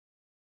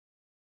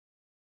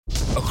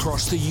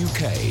across the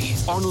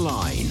UK,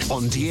 online,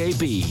 on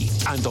DAB,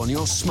 and on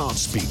your smart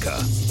speaker.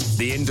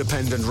 The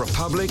Independent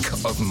Republic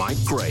of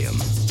Mike Graham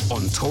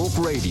on Talk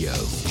Radio.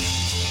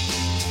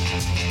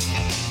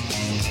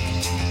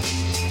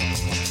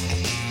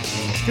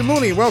 Good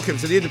morning and welcome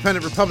to the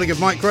Independent Republic of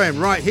Mike Graham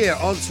right here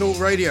on Talk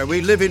Radio.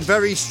 We live in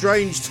very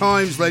strange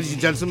times, ladies and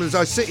gentlemen, as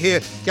I sit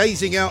here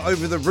gazing out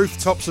over the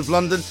rooftops of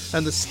London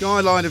and the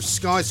skyline of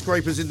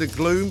skyscrapers in the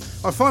gloom.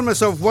 I find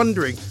myself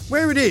wondering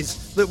where it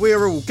is that we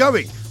are all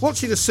going.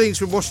 Watching the scenes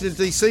from Washington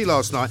DC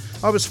last night,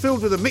 I was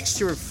filled with a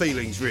mixture of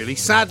feelings really.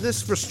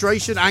 Sadness,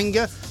 frustration,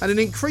 anger and an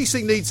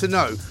increasing need to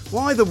know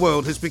why the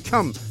world has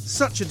become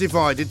such a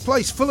divided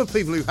place full of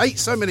people who hate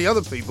so many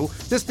other people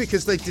just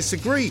because they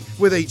disagree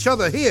with each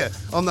other. Here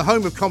on the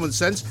home of common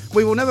sense,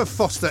 we will never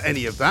foster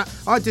any of that.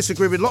 I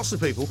disagree with lots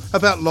of people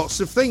about lots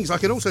of things. I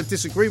can also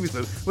disagree with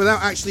them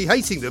without actually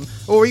hating them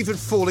or even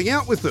falling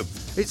out with them.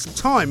 It's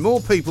time more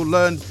people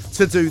learned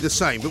to do the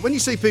same. But when you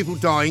see people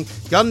dying,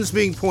 guns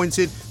being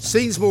pointed,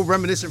 scenes more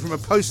reminiscent from a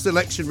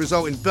post-election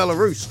result in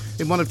Belarus,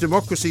 in one of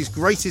democracy's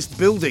greatest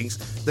buildings,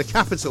 the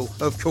capital,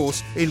 of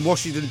course, in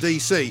Washington,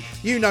 D.C.,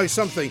 you know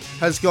something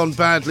has gone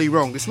badly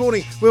wrong. This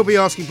morning, we'll be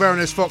asking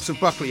Baroness Fox of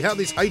Buckley how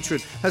this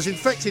hatred has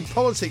infected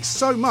politics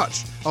so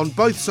much on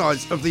both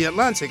sides of the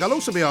Atlantic. I'll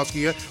also be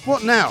asking her,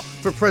 what now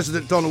for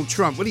President Donald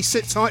Trump? Will he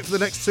sit tight for the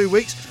next 2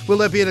 weeks? Will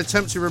there be an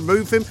attempt to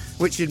remove him,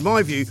 which in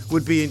my view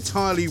would be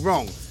entirely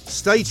wrong?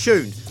 Stay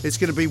tuned. It's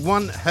going to be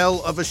one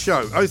hell of a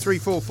show.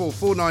 0344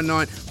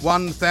 499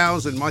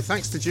 1000. My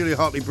thanks to Julia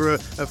Hartley-Brewer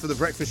for the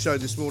breakfast show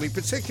this morning,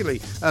 particularly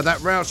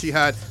that row she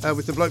had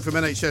with the bloke from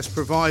NHS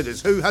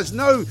Providers, who has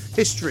no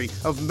history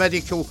of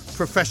medical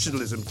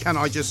professionalism, can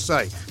I just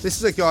say. This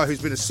is a guy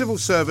who's been a civil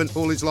servant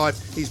all his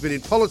life. He's been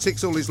in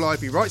politics all his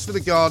life. He writes for The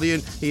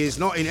Guardian. He is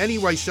not in any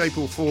way, shape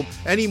or form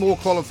any more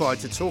qualified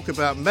to talk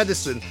about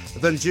medicine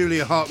than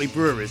Julia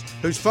Hartley-Brewer is,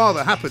 whose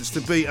father happens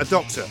to be a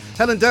doctor.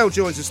 Helen Dale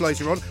joins us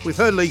later on with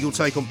her legal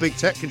take on big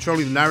tech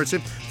controlling the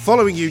narrative,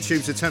 following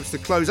YouTube's attempts to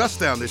close us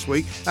down this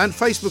week, and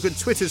Facebook and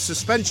Twitter's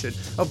suspension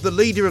of the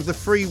leader of the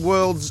free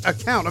world's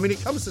account. I mean,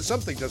 it comes to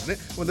something, doesn't it,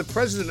 when the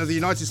President of the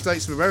United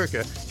States of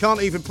America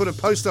can't even put a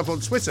post up on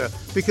Twitter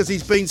because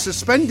he's been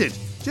suspended.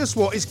 Just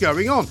what is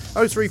going on?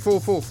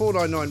 0344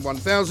 499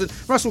 1000.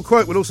 Russell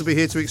Quirk will also be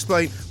here to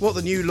explain what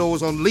the new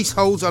laws on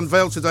leaseholds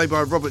unveiled today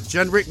by Robert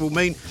Jenrick will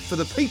mean for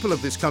the people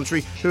of this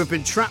country who have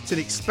been trapped in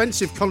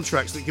expensive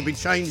contracts that can be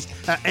changed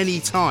at any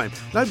time.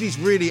 Nobody's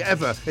really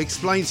ever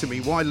explained to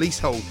me why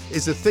leasehold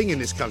is a thing in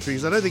this country,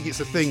 because I don't think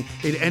it's a thing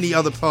in any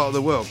other part of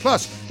the world.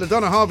 Plus,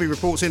 LaDonna Harvey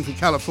reports in from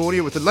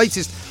California with the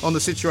latest on the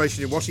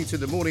situation in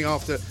Washington the morning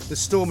after the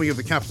storming of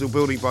the Capitol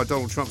building by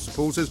Donald Trump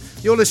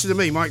supporters. You're listening to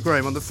me, Mike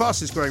Graham, on the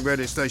fastest growing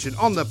radio station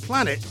on the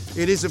planet.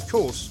 It is, of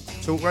course,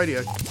 Talk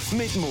Radio.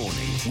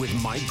 Mid-morning with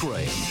Mike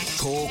Graham.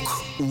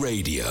 Talk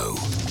Radio.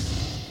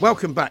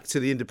 Welcome back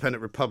to the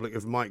Independent Republic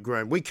of Mike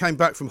Graham. We came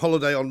back from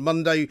holiday on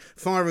Monday,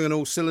 firing on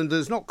all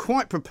cylinders, not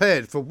quite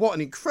prepared for what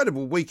an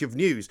incredible week of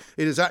news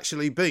it has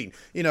actually been.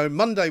 You know,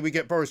 Monday we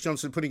get Boris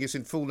Johnson putting us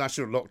in full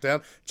national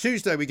lockdown.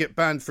 Tuesday we get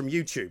banned from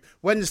YouTube.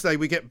 Wednesday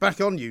we get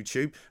back on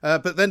YouTube,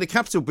 but then the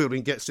Capitol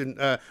building gets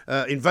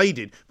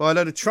invaded by a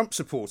load of Trump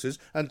supporters,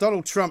 and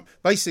Donald Trump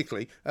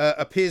basically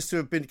appears to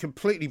have been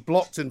completely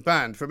blocked and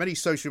banned from any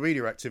social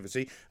media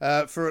activity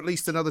for at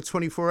least another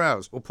 24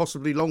 hours or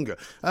possibly longer.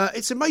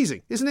 It's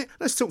amazing, isn't it?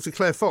 Let's talk to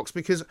Claire Fox,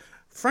 because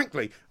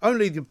frankly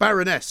only the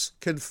Baroness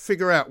can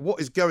figure out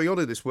what is going on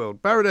in this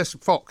world. Baroness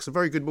Fox, a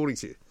very good morning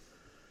to you.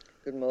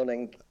 Good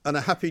morning. And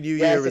a happy new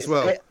year as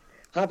well.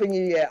 Happy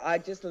new year. I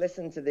just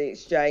listened to the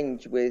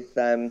exchange with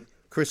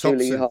Chris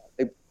Julie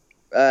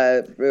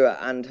Brewer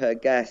and her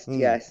guest,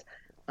 yes,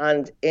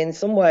 and in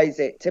some ways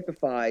it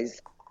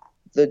typifies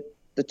the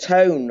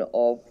tone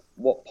of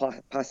what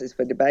passes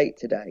for debate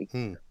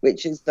today,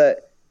 which is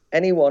that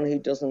anyone who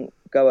doesn't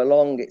go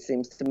along, it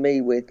seems to me,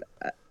 with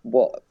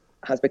what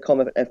has become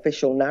an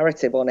official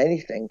narrative on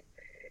anything,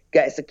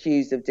 gets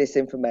accused of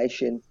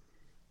disinformation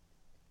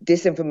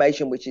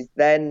which is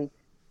then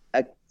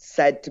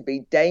said to be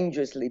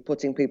dangerously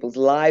putting people's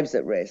lives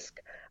at risk.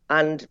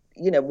 And,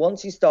 you know,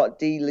 once you start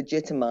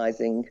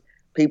delegitimizing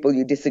people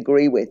you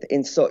disagree with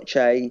in such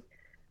an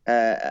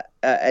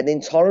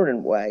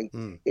intolerant way,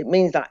 it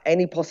means that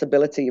any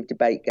possibility of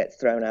debate gets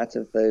thrown out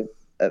of the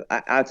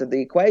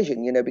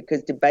equation, you know,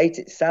 because debate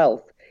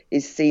itself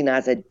is seen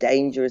as a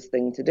dangerous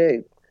thing to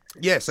do.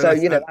 Yes. So,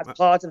 you know, that's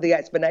part of the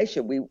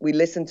explanation. We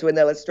listened to an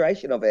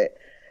illustration of it.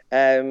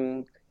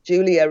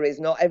 Julia is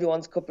not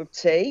everyone's cup of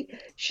tea.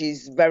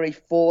 She's very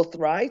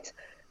forthright.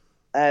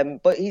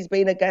 But he's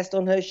been a guest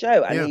on her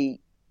show, and he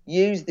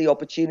used the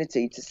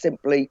opportunity to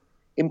simply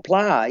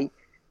imply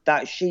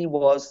that she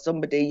was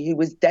somebody who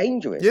was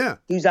dangerous,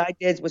 whose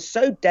ideas were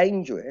so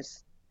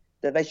dangerous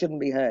that they shouldn't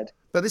be heard.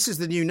 But this is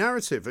the new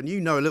narrative, and you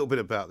know a little bit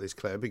about this,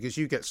 Claire, because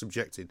you get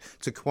subjected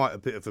to quite a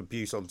bit of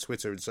abuse on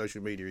Twitter and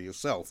social media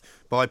yourself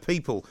by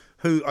people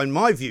who, in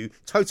my view,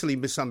 totally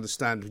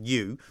misunderstand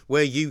you,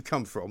 where you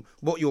come from,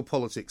 what your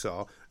politics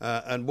are,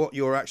 and what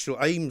your actual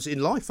aims in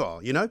life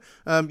are, you know?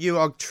 You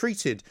are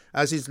treated,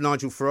 as is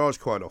Nigel Farage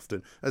quite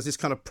often, as this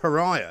kind of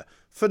pariah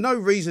for no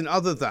reason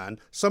other than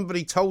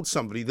somebody told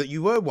somebody that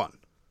you were one.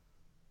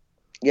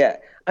 Yeah,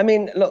 I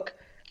mean, look...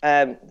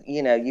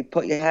 you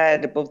put your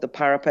head above the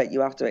parapet,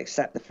 you have to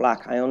accept the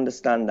flak. I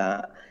understand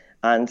that.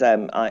 And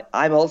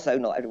I'm also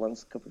not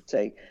everyone's cup of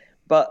tea.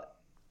 But,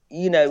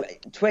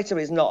 Twitter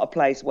is not a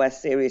place where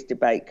serious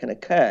debate can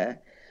occur.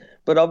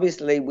 But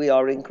obviously, we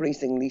are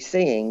increasingly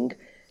seeing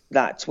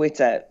that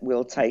Twitter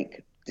will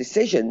take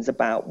decisions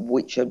about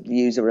which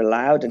views are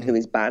allowed and who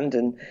is banned.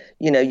 And,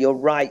 you're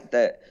right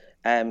that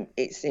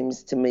it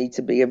seems to me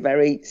to be a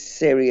very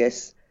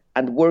serious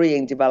and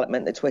worrying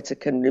development that Twitter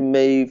can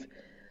remove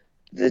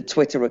the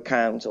Twitter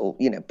account, or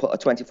put a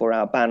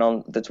 24-hour ban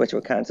on the Twitter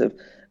account of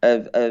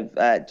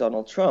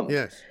Donald Trump.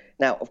 Yes.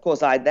 Now, of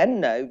course, I then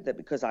know that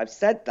because I've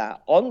said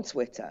that on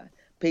Twitter,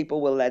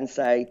 people will then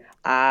say,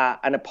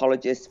 an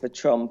apologist for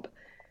Trump,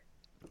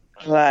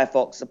 Claire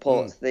Fox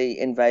supports the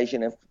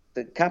invasion of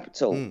the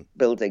Capitol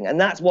building,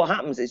 and that's what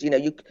happens. Is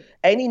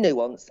any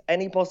nuance,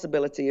 any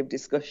possibility of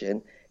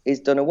discussion is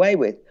done away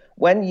with.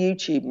 When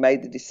YouTube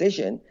made the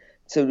decision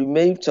to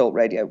remove Talk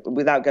Radio,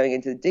 without going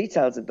into the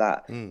details of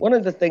that, one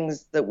of the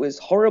things that was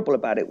horrible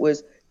about it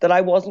was that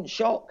I wasn't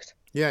shocked.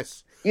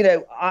 Yes.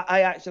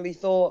 I actually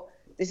thought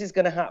this is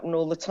going to happen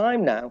all the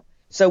time now.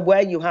 So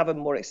where you have a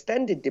more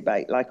extended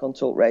debate, like on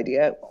Talk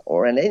Radio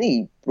or in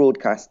any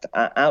broadcast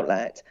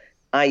outlet,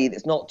 i.e.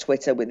 it's not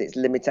Twitter with its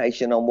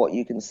limitation on what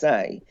you can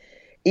say,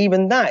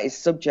 even that is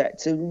subject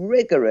to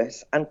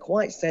rigorous and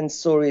quite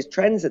censorious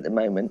trends at the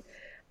moment.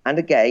 And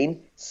again,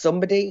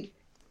 somebody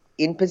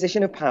in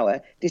position of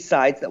power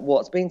decides that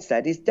what's being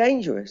said is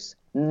dangerous,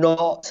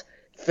 not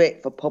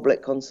fit for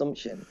public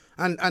consumption.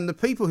 And the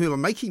people who are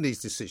making these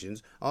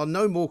decisions are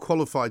no more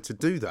qualified to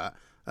do that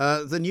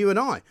than you and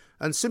I.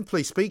 And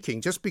simply speaking,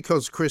 just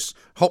because Chris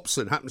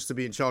Hopson happens to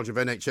be in charge of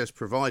NHS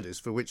providers,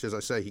 for which, as I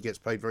say, he gets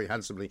paid very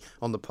handsomely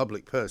on the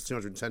public purse,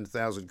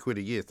 210,000 quid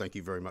a year, thank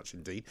you very much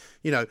indeed.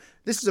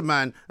 This is a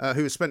man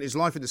who has spent his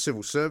life in the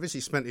civil service. He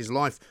spent his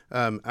life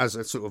as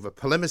a sort of a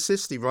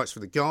polemicist. He writes for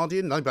The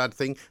Guardian, no bad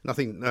thing,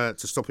 nothing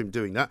to stop him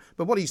doing that.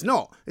 But what he's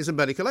not is a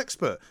medical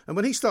expert. And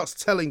when he starts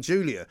telling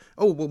Julia,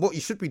 what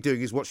you should be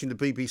doing is watching the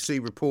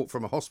BBC report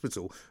from a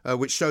hospital,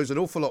 which shows an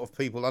awful lot of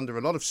people under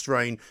a lot of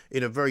strain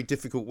in a very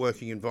difficult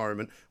working environment,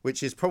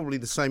 which is probably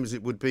the same as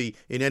it would be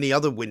in any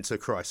other winter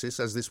crisis,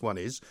 as this one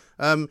is,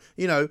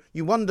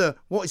 you wonder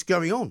what is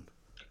going on.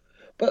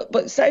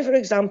 But say, for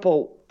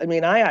example,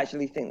 I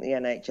actually think the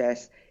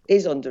NHS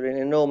is under an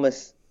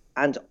enormous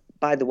and,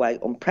 by the way,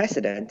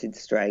 unprecedented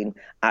strain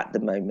at the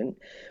moment.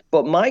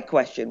 But my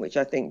question, which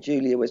I think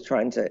Julia was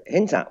trying to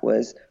hint at,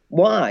 was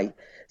why?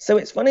 So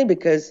it's funny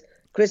because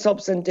Chris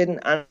Hopson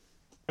didn't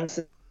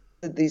answer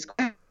these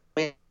questions.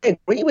 I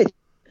agree with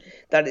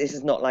that this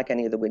is not like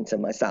any other winter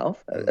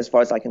myself, as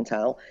far as I can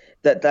tell,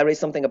 that there is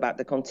something about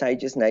the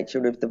contagious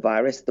nature of the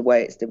virus, the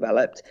way it's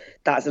developed,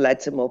 that's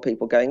led to more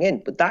people going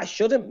in. But that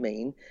shouldn't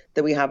mean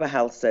that we have a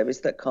health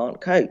service that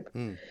can't cope.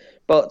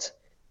 But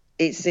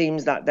it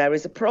seems that there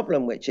is a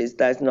problem, which is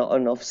there's not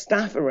enough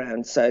staff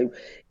around. So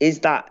is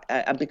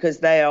that because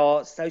they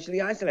are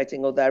socially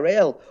isolating, or they're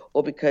ill,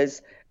 or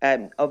because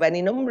of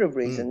any number of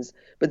reasons?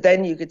 But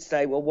then you could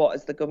say, well, what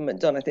has the government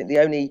done? I think the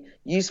only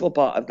useful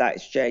part of that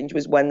exchange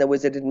was when there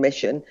was an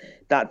admission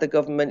that the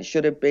government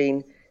should have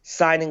been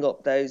signing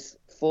up those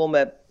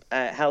former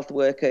health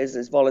workers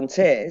as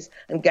volunteers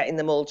and getting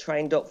them all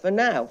trained up for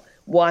now.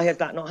 Why has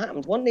that not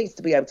happened? One needs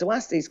to be able to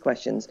ask these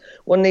questions.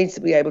 One needs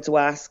to be able to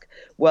ask,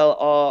 well,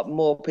 are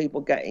more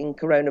people getting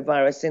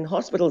coronavirus in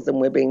hospitals than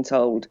we're being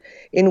told?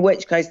 In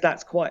which case,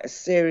 that's quite a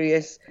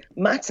serious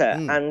matter.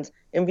 And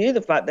in view of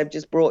the fact they've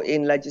just brought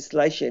in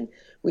legislation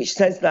which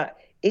says that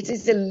it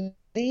is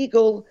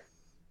illegal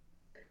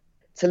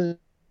to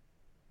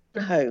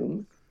leave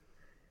home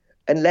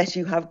unless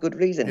you have good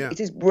reason. Yeah. It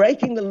is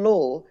breaking the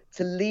law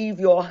to leave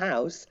your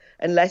house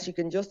unless you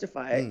can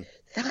justify it.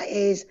 That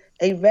is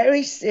a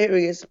very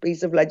serious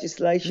piece of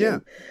legislation. Yeah.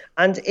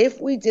 And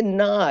if we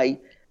deny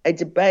a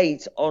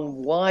debate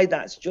on why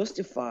that's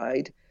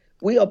justified,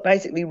 we are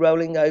basically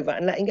rolling over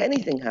and letting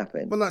anything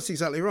happen. Well, that's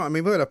exactly right.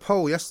 We had a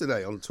poll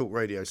yesterday on Talk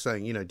Radio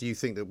saying, do you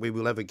think that we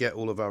will ever get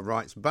all of our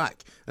rights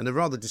back? And a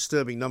rather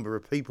disturbing number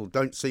of people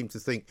don't seem to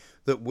think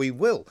that we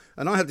will.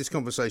 And I had this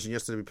conversation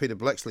yesterday with Peter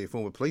Blexley, a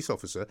former police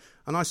officer,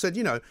 and I said,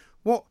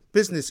 what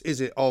business is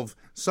it of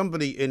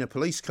somebody in a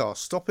police car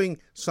stopping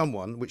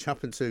someone, which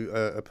happened to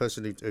a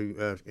person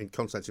who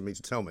contacted me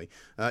to tell me,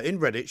 in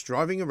Redditch,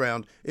 driving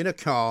around in a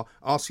car,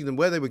 asking them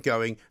where they were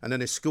going and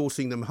then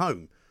escorting them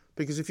home?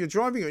 Because if you're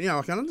driving,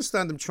 I can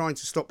understand them trying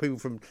to stop people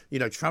from,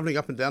 travelling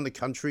up and down the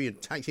country and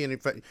taxiing. In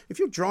fact, if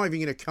you're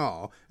driving in a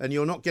car and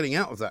you're not getting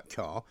out of that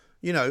car,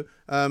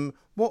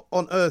 what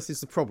on earth is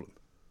the problem?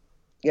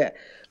 Yeah.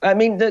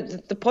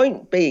 The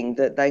point being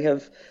that they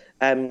have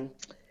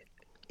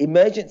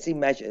emergency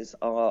measures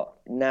are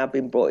now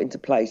being brought into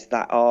place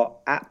that are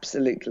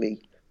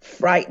absolutely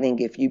frightening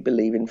if you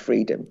believe in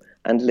freedom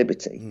and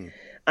liberty.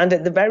 And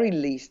at the very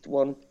least,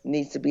 one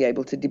needs to be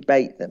able to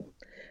debate them.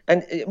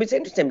 And it was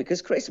interesting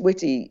because Chris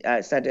Whitty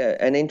said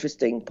an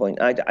interesting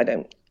point. I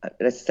don't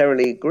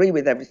necessarily agree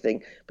with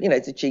everything, but,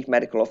 it's a chief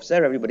medical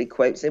officer. Everybody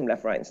quotes him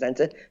left, right and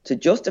centre to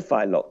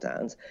justify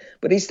lockdowns.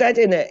 But he said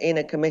in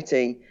a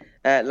committee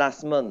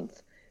last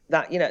month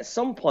that, at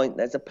some point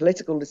there's a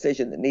political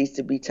decision that needs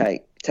to be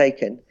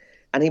taken.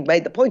 And he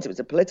made the point it was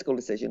a political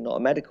decision, not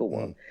a medical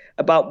one,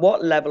 about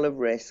what level of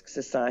risk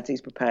society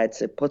is prepared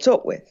to put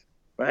up with.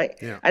 Right.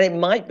 Yeah. And it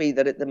might be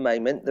that at the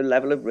moment, the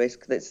level of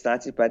risk that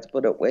society is prepared to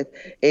put up with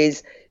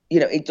is,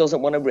 it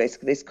doesn't want to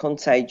risk this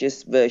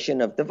contagious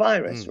version of the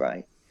virus.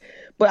 Right.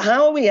 But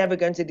how are we ever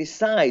going to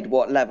decide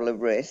what level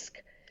of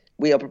risk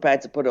we are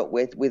prepared to put up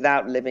with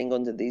without living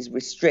under these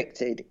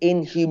restricted,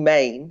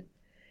 inhumane,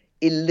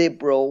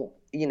 illiberal,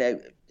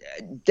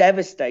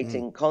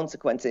 devastating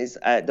consequences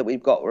that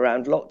we've got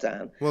around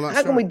lockdown? Well,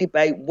 how can we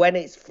debate when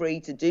it's free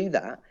to do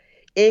that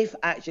if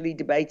actually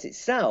debate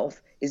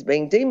itself is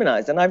being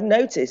demonized? And I've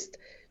noticed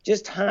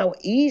just how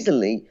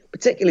easily,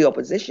 particularly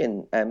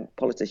opposition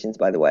politicians,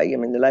 by the way,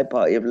 the Labour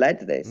Party have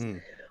led this,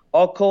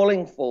 are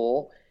calling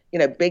for,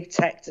 big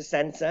tech to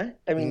censor.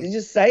 They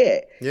just say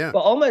it. Yeah. But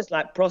almost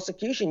like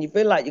prosecution, you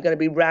feel like you're going to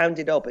be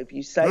rounded up if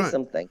you say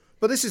something.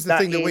 But this is the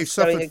thing that we've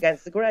suffered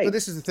against the grain. But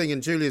this is the thing,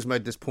 and Julia's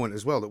made this point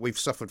as well, that we've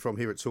suffered from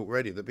here at Talk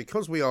Radio, that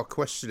because we are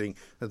questioning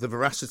the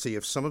veracity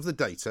of some of the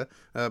data,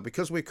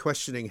 because we're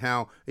questioning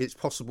how it's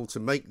possible to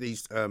make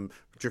these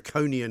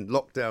draconian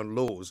lockdown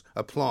laws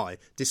apply,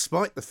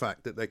 despite the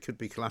fact that there could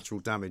be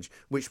collateral damage,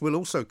 which will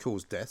also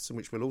cause deaths and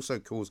which will also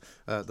cause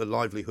the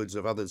livelihoods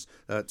of others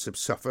to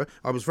suffer.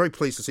 I was very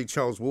pleased to see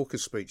Charles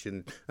Walker's speech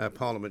in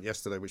Parliament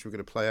yesterday, which we're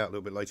going to play out a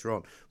little bit later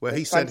on, where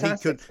he said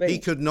he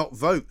could not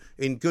vote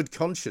in good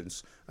conscience.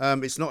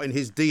 It's not in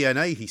his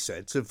DNA, he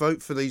said, to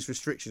vote for these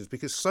restrictions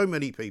because so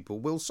many people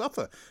will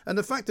suffer. And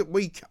the fact that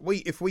we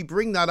if we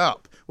bring that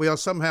up, we are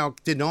somehow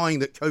denying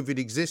that COVID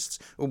exists,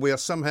 or we are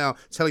somehow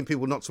telling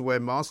people not to wear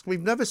masks.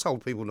 We've never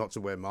told people not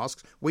to wear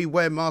masks. We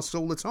wear masks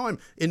all the time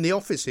in the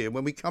office here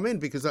when we come in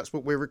because that's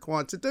what we're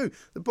required to do.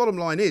 The bottom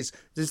line is,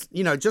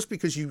 just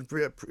because you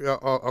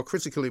are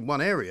critical in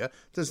one area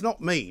does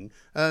not mean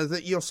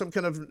that you're some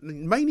kind of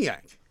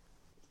maniac.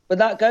 But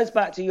that goes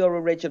back to your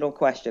original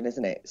question,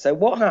 isn't it? So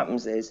what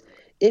happens is,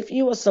 if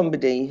you are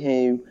somebody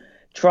who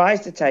tries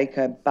to take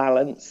a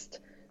balanced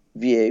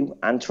view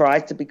and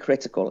tries to be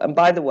critical, and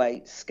by the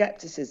way,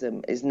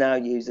 skepticism is now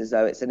used as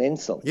though it's an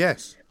insult.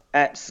 Yes.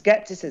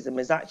 Skepticism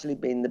has actually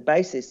been the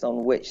basis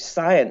on which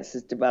science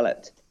has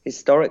developed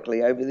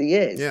historically over the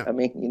years. Yeah.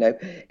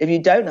 If you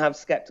don't have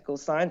skeptical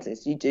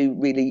scientists, you do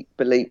really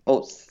believe,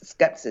 or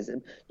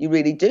skepticism, you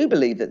really do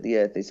believe that the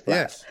earth is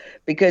flat. Yes.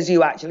 Because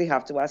you actually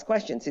have to ask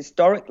questions.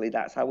 Historically,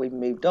 that's how we've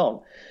moved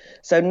on.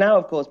 So now,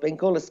 of course, being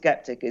called a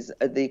skeptic is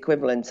the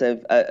equivalent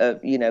of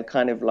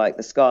kind of like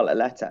the Scarlet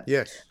Letter.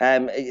 Yes.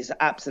 It's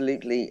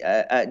absolutely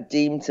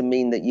deemed to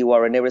mean that you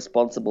are an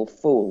irresponsible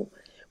fool.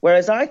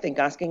 Whereas I think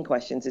asking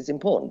questions is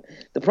important.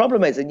 The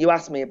problem is, and you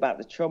asked me about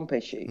the Trump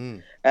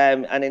issue,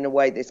 and in a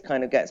way this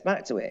kind of gets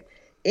back to it.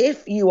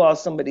 If you are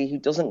somebody who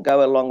doesn't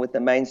go along with the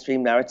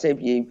mainstream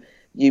narrative,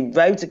 you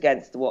vote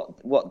against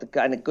what the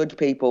kind of good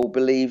people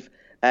believe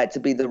to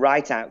be the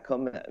right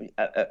outcome.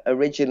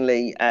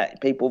 Originally,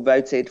 people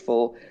voted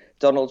for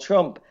Donald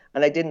Trump,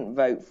 and they didn't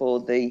vote for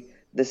the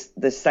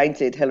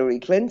sainted Hillary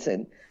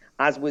Clinton,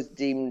 as was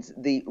deemed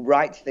the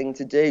right thing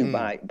to do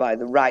by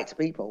the right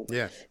people.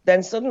 Yes.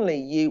 Then suddenly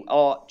you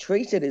are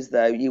treated as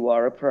though you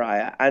are a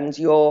pariah, and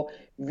your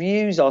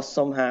views are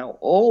somehow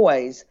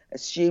always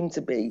assumed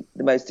to be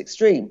the most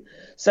extreme.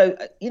 So,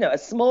 a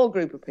small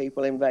group of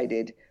people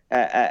invaded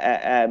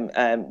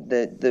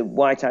the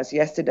White House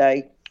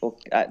yesterday, or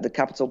the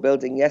Capitol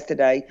building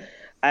yesterday,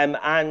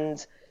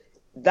 and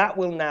that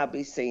will now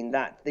be seen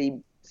that the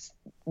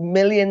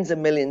millions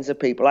and millions of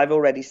people, I've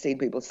already seen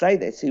people say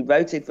this, who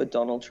voted for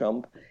Donald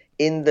Trump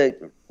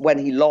when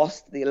he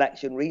lost the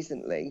election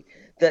recently,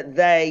 that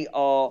they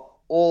are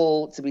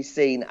all to be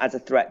seen as a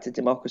threat to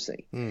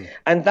democracy.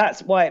 And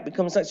that's why it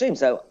becomes so extreme.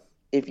 So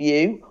if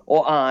you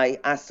or I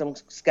ask some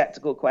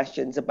skeptical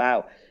questions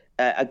about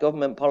a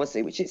government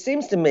policy, which it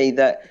seems to me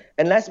that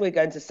unless we're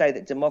going to say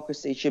that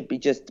democracy should be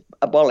just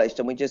abolished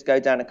and we just go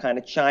down a kind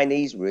of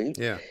Chinese route,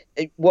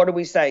 what are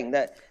we saying?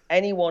 That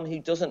anyone who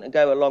doesn't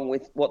go along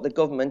with what the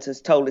government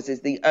has told us is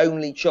the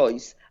only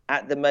choice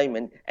at the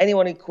moment,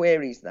 anyone who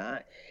queries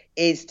that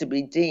is to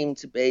be deemed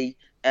to be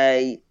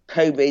a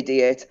COVID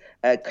idiot,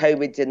 a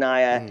COVID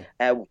denier,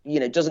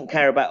 doesn't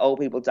care about old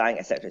people dying,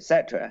 etc.,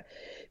 etc.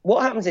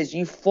 What happens is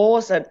you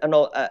force an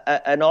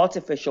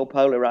artificial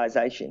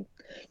polarization.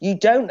 You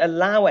don't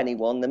allow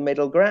anyone the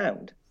middle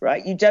ground,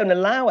 right? You don't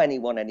allow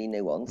anyone any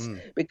nuance,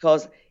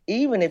 because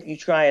even if you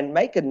try and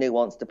make a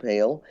nuanced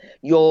appeal,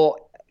 you're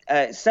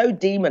so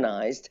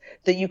demonized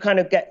that you kind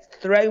of get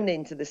thrown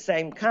into the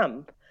same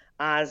camp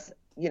as,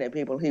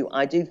 people who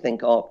I do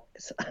think are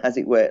as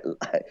it were,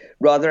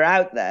 rather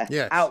out there,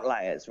 yes.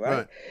 outliers,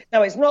 right?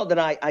 Now, it's not that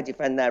I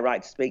defend their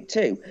right to speak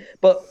too,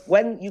 but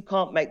when you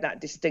can't make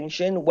that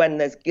distinction, when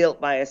there's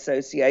guilt by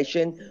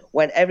association,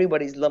 when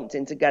everybody's lumped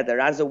in together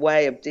as a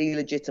way of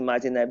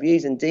delegitimizing their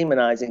views and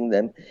demonizing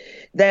them,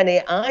 then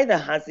it either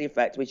has the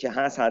effect, which it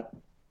has had,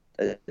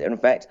 an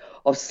effect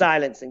of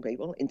silencing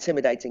people,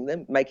 intimidating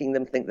them, making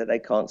them think that they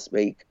can't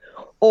speak,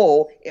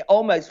 or it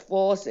almost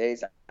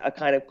forces a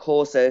kind of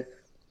coarser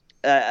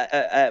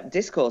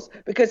discourse.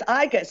 Because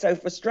I get so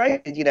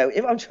frustrated,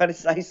 if I'm trying to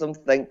say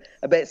something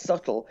a bit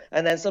subtle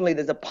and then suddenly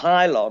there's a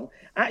pile-on,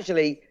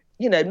 actually,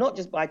 not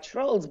just by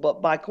trolls,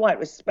 but by quite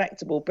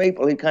respectable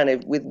people who kind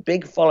of, with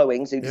big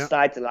followings, who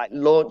decide to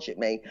launch at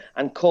me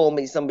and call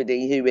me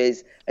somebody who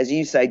is, as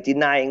you say,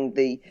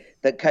 denying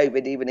that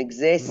COVID even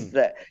exists,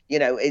 that,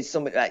 is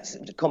somebody like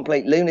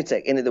complete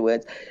lunatic, in other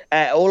words,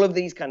 all of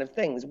these kind of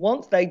things.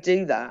 Once they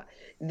do that,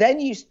 then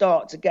you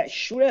start to get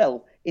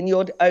shrill in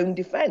your own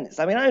defense.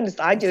 I mean, I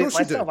understand, I do it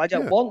myself. I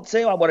don't want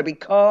to. I want to be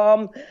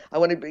calm. I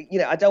want to be,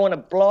 I don't want to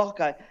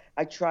block.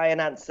 I try and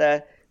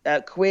answer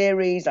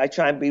queries. I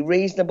try and be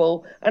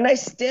reasonable. And they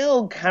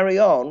still carry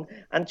on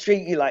and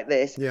treat you like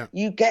this. Yeah.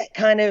 You get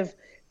kind of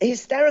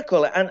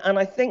hysterical. And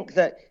I think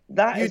that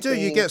you do.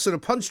 You get sort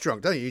of punch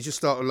drunk, don't you? You just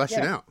start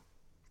lashing out.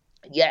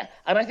 Yeah,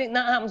 and I think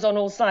that happens on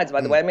all sides,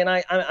 by the way. I mean,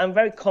 I'm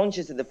very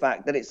conscious of the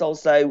fact that it's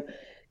also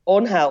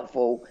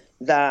unhelpful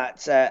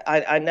that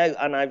I know,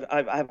 and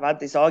I've had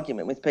this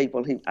argument with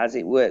people who, as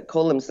it were,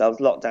 call themselves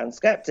lockdown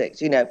skeptics.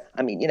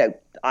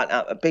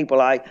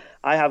 People I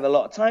have a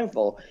lot of time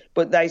for,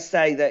 but they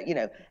say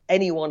that,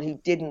 anyone who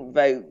didn't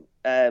vote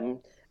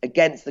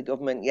against the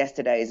government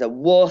yesterday is a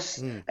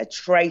wuss, a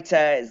traitor,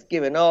 has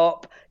given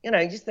up. You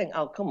just think,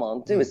 oh, come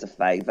on, do us a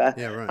favour.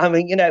 Yeah, right. I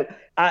mean,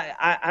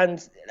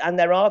 and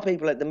there are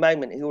people at the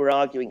moment who are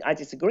arguing, I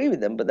disagree with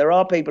them, but there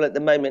are people at the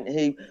moment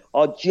who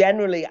are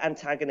generally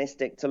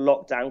antagonistic to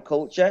lockdown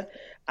culture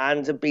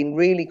and have been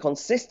really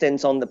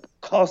consistent on the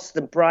cost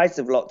and price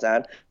of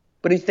lockdown,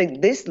 but who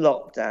think this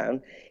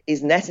lockdown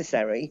is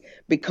necessary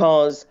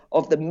because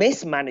of the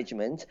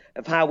mismanagement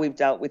of how we've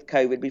dealt with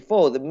COVID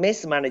before, the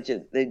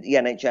mismanagement of the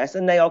NHS,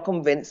 and they are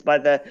convinced by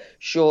the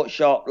short,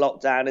 sharp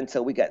lockdown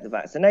until we get the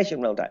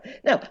vaccination rolled out.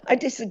 Now, I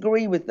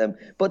disagree with them,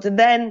 but to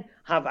then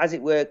have, as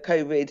it were,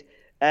 COVID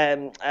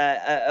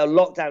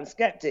lockdown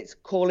skeptics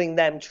calling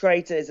them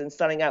traitors and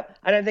selling out,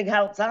 I don't think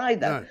helps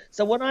either. No.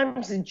 So what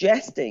I'm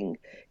suggesting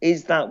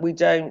is that we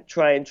don't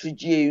try and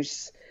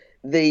traduce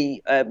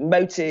the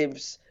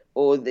motives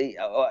or the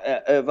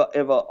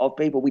of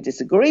people we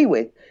disagree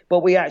with, but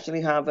we actually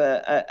have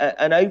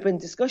an open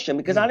discussion,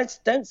 because I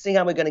just don't see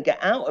how we're going to get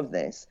out of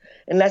this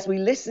unless we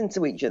listen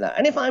to each other.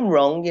 And if I'm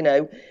wrong,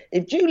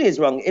 if Julia's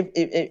wrong,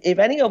 if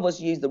any of us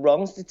use the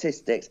wrong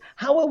statistics,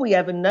 how will we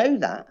ever know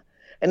that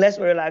unless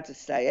we're allowed to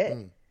say it?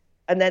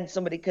 And then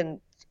somebody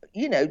can,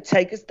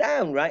 take us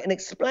down, right, and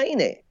explain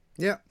it.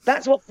 Yeah.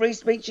 That's what free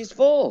speech is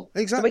for.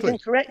 Exactly. So we can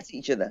correct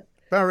each other.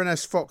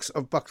 Baroness Fox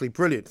of Buckley,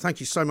 brilliant.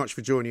 Thank you so much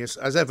for joining us.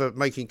 As ever,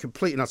 making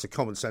complete and utter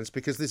common sense,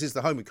 because this is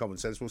the home of common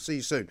sense. We'll see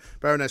you soon.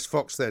 Baroness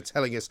Fox there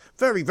telling us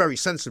very, very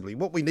sensibly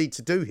what we need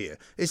to do here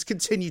is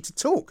continue to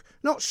talk,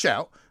 not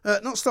shout,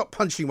 not stop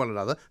punching one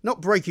another,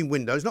 not breaking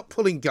windows, not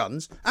pulling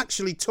guns,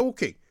 actually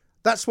talking.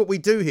 That's what we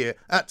do here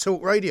at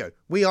Talk Radio.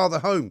 We are the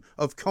home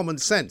of common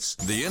sense.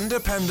 The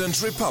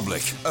Independent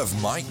Republic of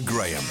Mike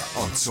Graham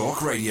on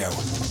Talk Radio.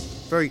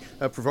 Very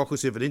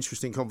provocative and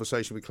interesting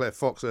conversation with Claire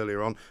Fox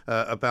earlier on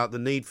about the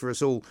need for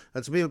us all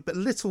to be a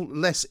little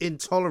less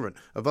intolerant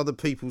of other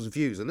people's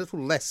views, a little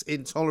less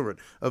intolerant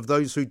of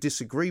those who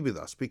disagree with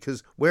us,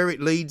 because where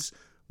it leads,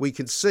 we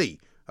can see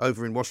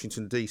over in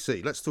Washington,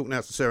 D.C. Let's talk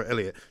now to Sarah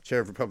Elliott, Chair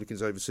of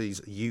Republicans Overseas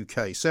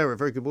UK. Sarah,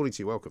 very good morning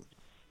to you. Welcome.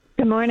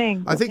 Good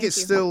morning. I think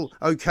it's still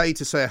okay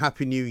to say a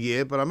Happy New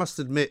Year, but I must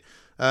admit,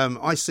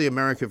 I see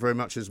America very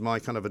much as my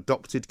kind of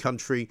adopted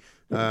country.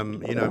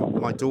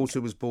 My daughter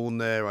was born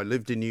there. I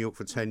lived in New York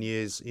for 10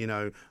 years.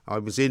 I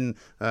was in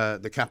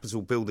the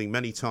Capitol building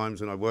many times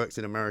when I worked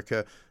in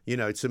America.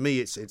 To me,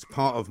 it's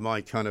part of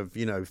my kind of,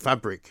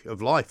 fabric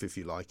of life, if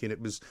you like. And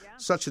it was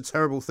such a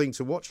terrible thing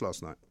to watch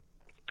last night.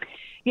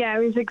 Yeah,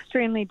 it was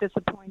extremely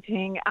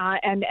disappointing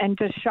and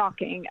just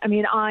shocking. I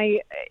mean,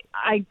 I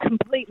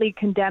completely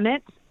condemn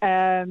it.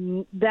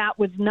 That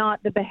was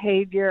not the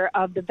behavior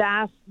of the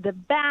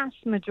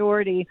vast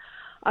majority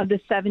of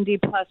the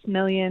 70-plus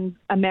million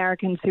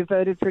Americans who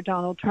voted for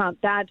Donald Trump.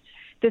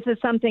 This is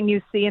something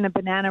you see in a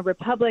banana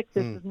republic.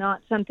 This is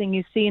not something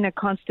you see in a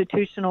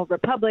constitutional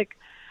republic.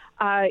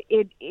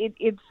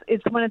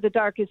 It's one of the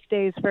darkest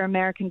days for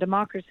American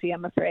democracy,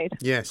 I'm afraid.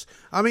 Yes.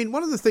 I mean,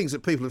 one of the things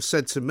that people have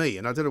said to me,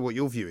 and I don't know what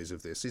your view is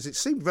of this, is it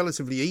seemed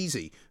relatively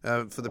easy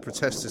for the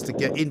protesters to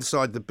get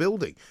inside the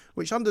building,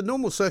 which under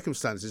normal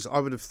circumstances I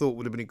would have thought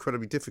would have been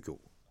incredibly difficult.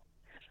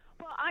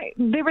 Well,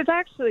 there was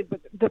actually,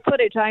 the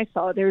footage I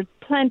saw, there's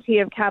plenty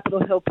of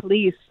Capitol Hill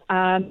police,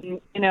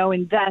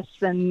 in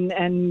vests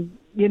and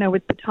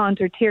with batons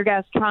or tear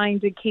gas trying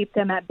to keep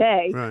them at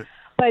bay. Right.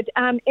 but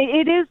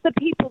it is the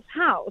people's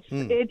house.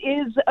 It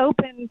is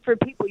open for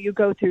people. You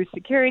go through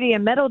security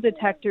and metal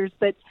detectors,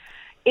 but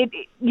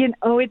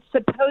it's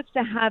supposed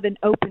to have an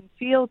open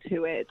feel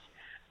to it.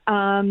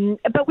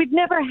 But we've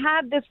never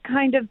had this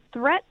kind of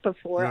threat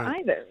before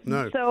either.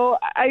 No. So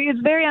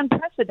it's very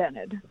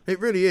unprecedented. It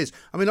really is.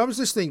 I mean, I was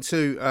listening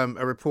to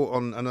a report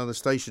on another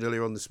station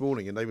earlier on this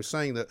morning, and they were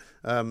saying that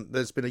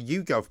there's been a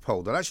YouGov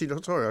poll. And actually,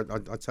 sorry,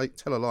 I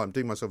tell a lie. I'm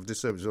doing myself a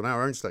disservice on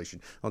our own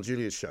station, on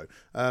Julia's show.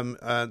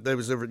 There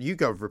was a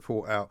YouGov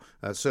report out,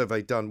 a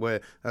survey done,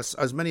 where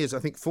as many as, I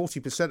think,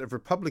 40% of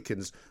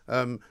Republicans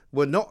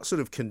were not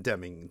sort of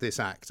condemning this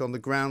act on the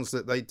grounds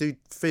that they do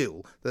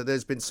feel that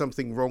there's been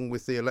something wrong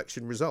with the election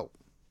result.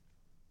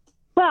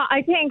 Well,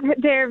 I think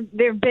there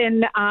have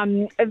been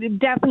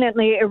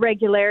definitely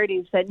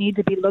irregularities that need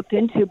to be looked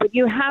into, but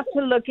you have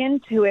to look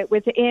into it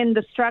within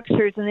the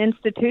structures and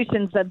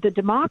institutions of the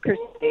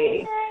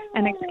democracy.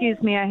 And excuse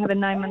me, I have a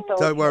 9-month-old.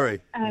 Don't worry.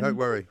 Don't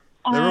worry.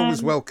 They're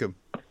always welcome.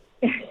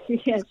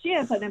 Yes, she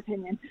has an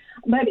opinion.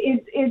 But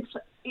it's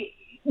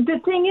the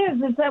thing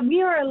is that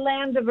we are a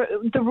land of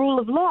the rule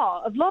of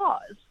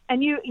laws.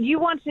 And you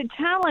want to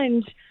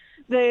challenge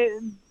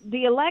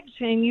the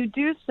election, you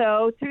do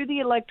so through the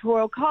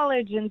Electoral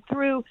College and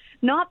through,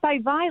 not by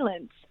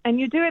violence, and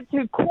you do it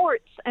through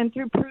courts and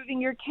through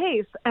proving your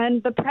case.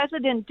 And the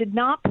president did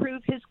not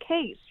prove his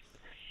case.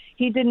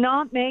 He did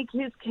not make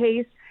his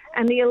case,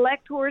 and the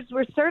electors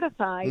were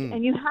certified,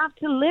 and you have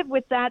to live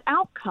with that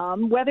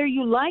outcome, whether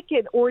you like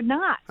it or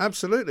not.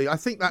 Absolutely. I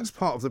think that's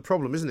part of the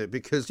problem, isn't it?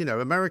 Because,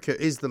 America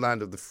is the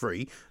land of the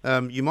free.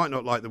 You might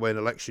not like the way an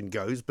election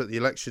goes, but the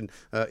election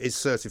is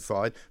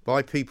certified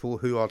by people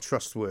who are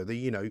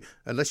trustworthy,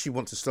 unless you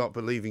want to start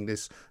believing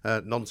this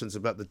nonsense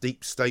about the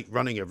deep state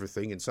running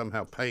everything and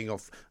somehow paying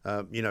off,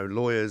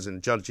 lawyers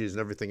and judges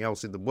and everything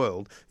else in the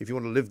world. If you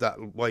want to live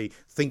that way,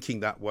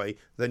 thinking that way,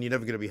 then you're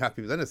never going to be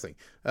happy with anything.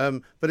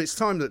 But it's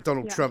time that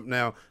Donald Trump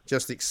now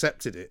just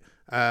accepted it.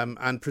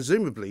 And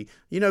presumably,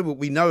 what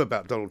we know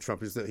about Donald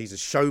Trump is that he's a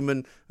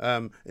showman.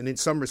 And in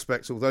some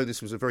respects, although this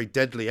was a very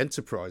deadly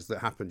enterprise that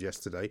happened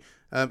yesterday,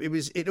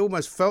 it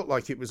almost felt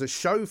like it was a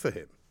show for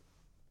him.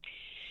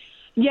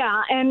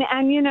 Yeah, and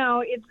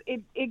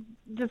it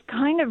just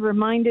kind of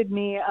reminded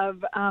me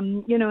of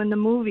in the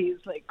movies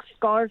like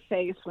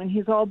Scarface, when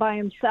he's all by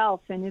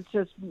himself and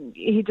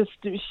he just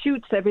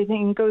shoots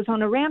everything and goes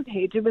on a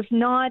rampage. It was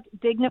not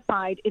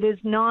dignified. It is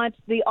not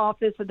the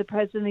office of the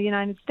President of the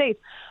United States.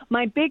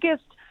 My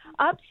biggest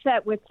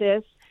upset with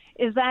this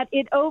is that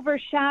it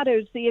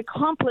overshadows the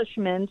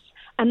accomplishments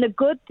and the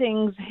good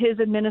things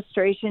his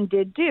administration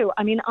did do.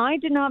 I mean, I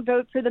did not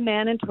vote for the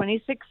man in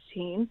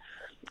 2016.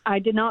 I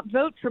did not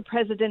vote for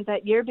president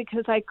that year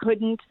because I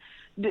couldn't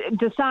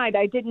decide.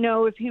 I didn't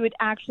know if he would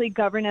actually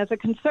govern as a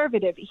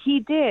conservative. He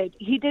did.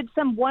 He did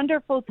some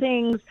wonderful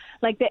things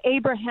like the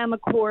Abraham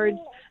Accords,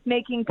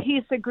 making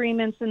peace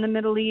agreements in the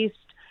Middle East.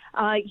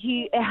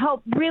 He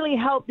really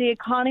helped the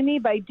economy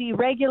by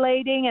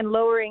deregulating and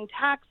lowering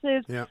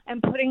taxes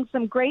and putting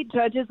some great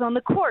judges on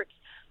the courts.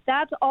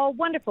 That's all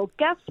wonderful.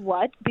 Guess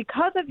what?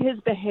 Because of his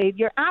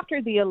behavior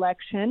after the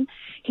election,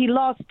 he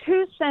lost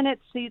 2 Senate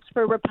seats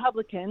for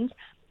Republicans.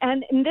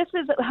 And this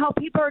is how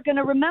people are going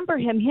to remember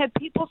him. He had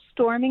people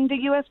storming the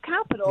U.S.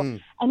 Capitol,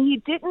 and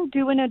he didn't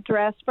do an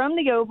address from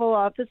the Oval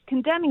Office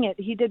condemning it.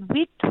 He did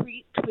weak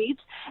tweets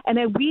and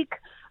a weak,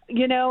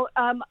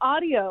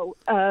 audio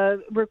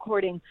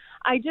recording.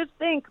 I just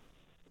think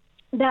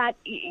that,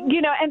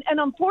 and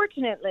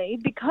unfortunately,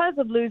 because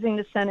of losing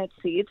the Senate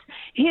seats,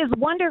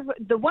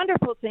 the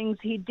wonderful things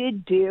he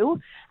did do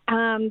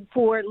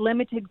for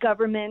limited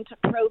government,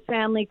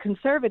 pro-family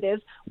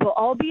conservatives will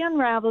all be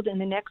unraveled in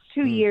the next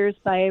 2 years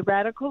by a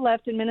radical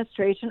left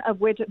administration, of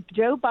which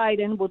Joe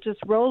Biden will just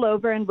roll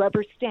over and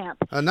rubber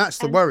stamp. And that's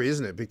the worry,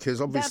 isn't it?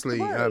 Because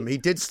obviously he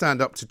did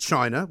stand up to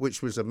China,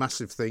 which was a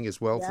massive thing as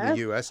well for the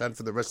US and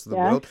for the rest of the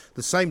world.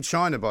 The same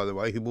China, by the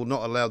way, who will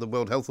not allow the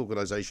World Health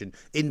Organization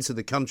into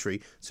the country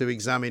to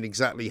examine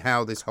exactly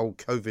how this whole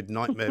COVID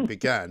nightmare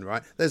began,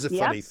 right? There's a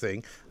funny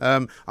thing.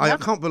 I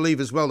can't believe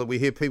as well that we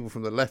hear people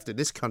from the left in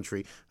this country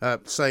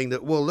saying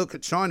that, well, look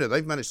at China,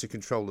 they've managed to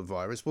control the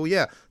virus. Well,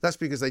 yeah, that's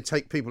because they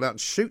take people out and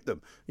shoot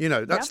them.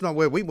 That's not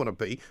where we want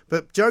to be.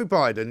 But Joe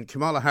Biden,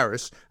 Kamala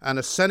Harris, and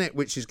a Senate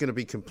which is going to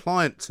be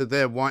compliant to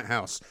their White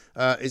House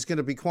is going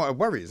to be quite a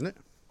worry, isn't it?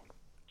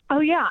 Oh,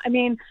 yeah. I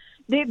mean,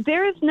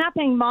 there is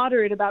nothing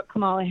moderate about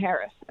Kamala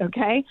Harris,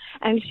 okay?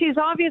 And she's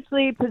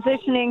obviously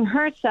positioning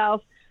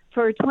herself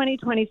for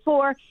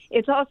 2024.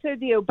 It's also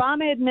the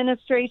Obama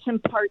administration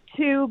part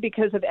 2,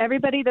 because of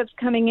everybody that's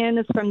coming in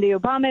is from the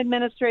Obama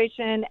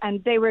administration,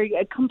 and they were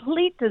a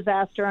complete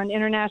disaster on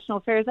international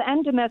affairs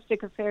and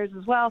domestic affairs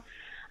as well.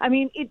 I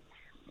mean,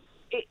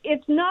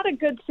 it's not a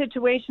good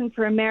situation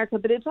for America,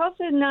 but it's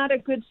also not a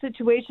good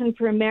situation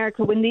for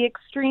America when the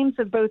extremes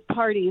of both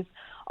parties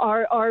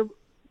are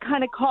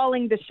kind of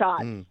calling the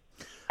shots.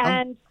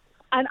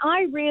 And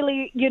I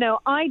really,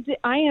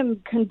 I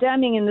am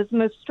condemning in this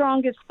most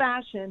strongest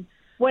fashion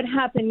what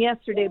happened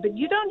yesterday, but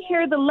you don't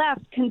hear the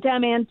left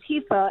condemn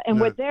Antifa and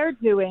what they're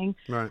doing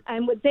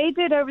and what they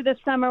did over the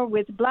summer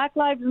with Black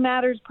Lives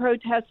Matter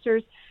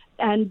protesters.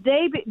 And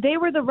they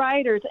were the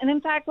rioters. And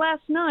in fact,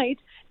 last night,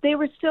 they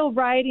were still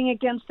rioting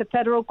against a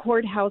federal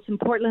courthouse in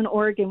Portland,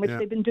 Oregon, which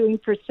they've been doing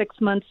for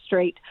 6 months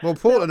straight. Well,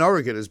 Portland,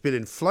 Oregon has been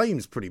in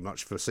flames pretty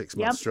much for 6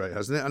 months straight,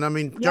 hasn't it? And I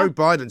mean, Joe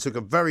Biden took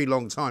a very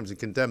long time to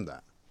condemn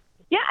that.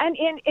 Yeah, and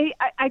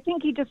I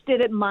think he just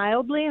did it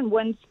mildly in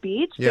one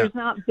speech. Yeah. There's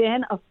not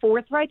been a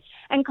forthright.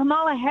 And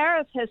Kamala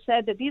Harris has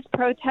said that these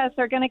protests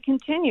are going to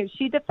continue.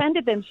 She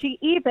defended them. She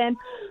even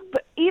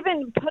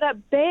put up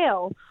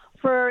bail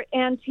for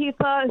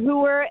Antifa, who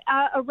were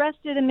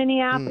arrested in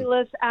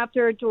Minneapolis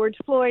after George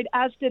Floyd,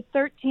 as did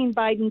 13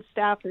 Biden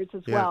staffers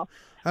as well.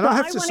 And so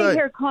I want to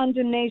hear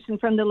condemnation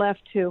from the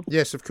left, too.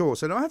 Yes, of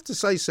course. And I have to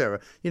say, Sarah,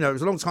 it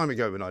was a long time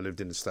ago when I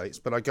lived in the States,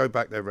 but I go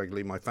back there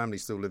regularly. My family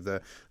still live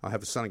there. I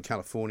have a son in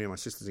California. My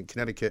sister's in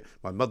Connecticut.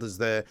 My mother's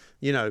there.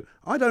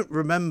 I don't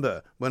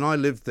remember when I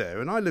lived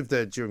there. And I lived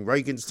there during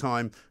Reagan's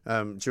time,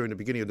 during the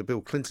beginning of the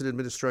Bill Clinton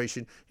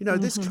administration.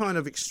 This kind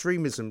of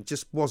extremism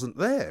just wasn't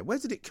there. Where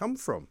did it come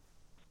from?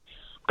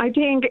 I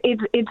think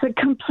it's a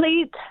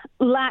complete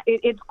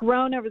it's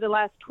grown over the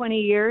last 20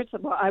 years.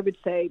 Well, I would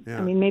say, I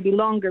mean, maybe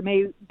longer,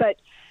 but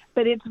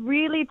it's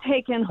really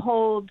taken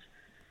hold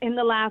in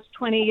the last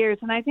 20 years.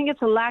 And I think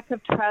it's a lack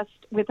of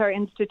trust with our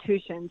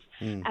institutions.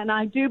 And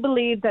I do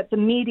believe that the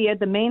media,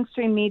 the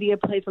mainstream media,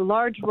 plays a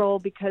large role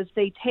because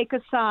they take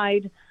a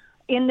side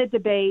in the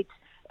debate.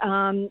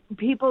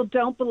 People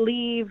don't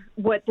believe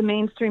what the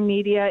mainstream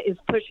media is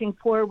pushing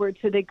forward,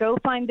 so they go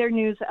find their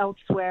news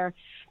elsewhere,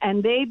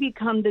 and they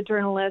become the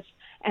journalists,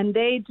 and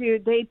they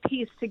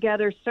piece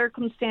together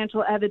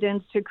circumstantial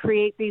evidence to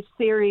create these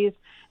theories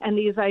and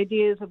these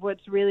ideas of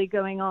what's really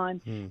going on.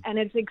 And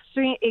it's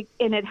extreme,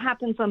 and it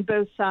happens on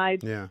both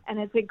sides, and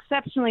it's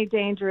exceptionally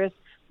dangerous.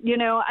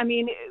 I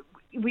mean,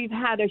 we've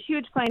had a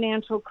huge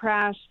financial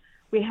crash.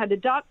 We had the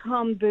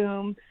dot-com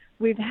boom.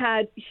 We've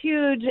had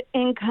huge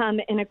income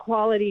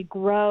inequality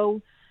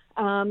grow.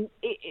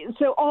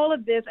 So all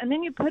of this, and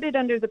then you put it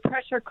under the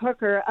pressure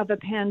cooker of a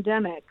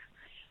pandemic,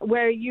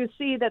 where you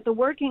see that the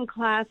working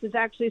class is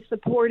actually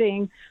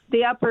supporting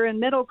the upper and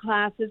middle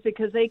classes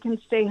because they can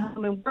stay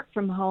home and work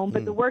from home,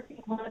 but the working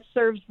class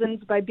serves them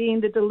by being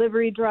the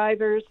delivery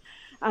drivers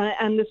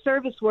and the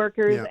service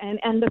workers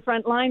and the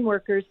frontline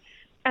workers.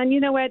 And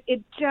you know what?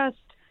 It's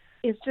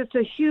just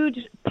a huge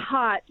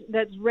pot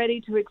that's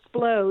ready to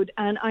explode.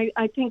 And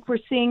I think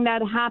we're seeing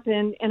that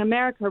happen in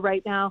America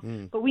right now.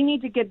 But we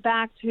need to get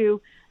back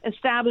to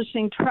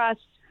establishing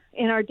trust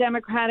in our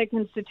democratic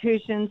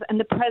institutions. And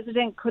the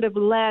president could have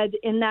led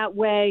in that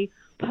way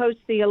post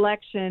the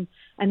election,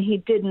 and he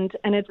didn't.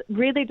 And it's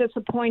really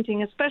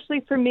disappointing,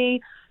 especially for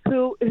me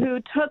who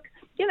took,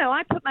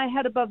 I put my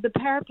head above the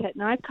parapet,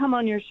 and I've come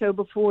on your show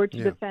before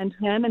to defend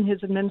him and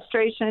his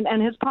administration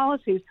and his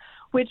policies,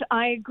 which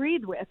I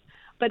agreed with.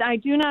 But I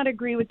do not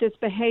agree with this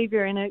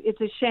behavior, and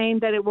it's a shame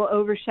that it will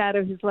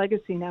overshadow his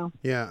legacy now.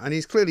 Yeah, and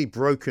he's clearly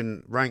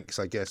broken ranks,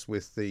 I guess,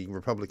 with the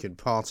Republican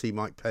Party,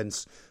 Mike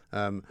Pence.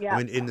 I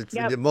mean, in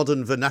the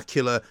modern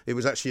vernacular, it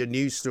was actually a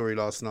news story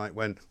last night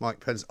when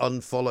Mike Pence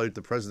unfollowed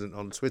the president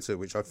on Twitter,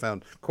 which I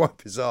found quite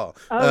bizarre.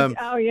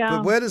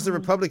 But where does the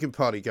Republican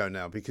Party go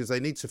now? Because they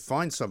need to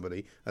find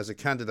somebody as a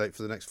candidate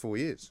for the next 4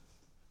 years.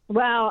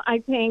 Well, I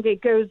think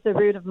it goes the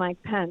route of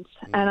Mike Pence,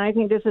 and I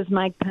think this is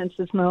Mike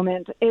Pence's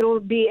moment. It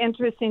will be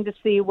interesting to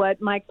see what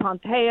Mike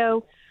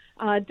Pompeo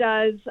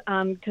does,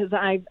 because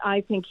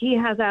I think he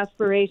has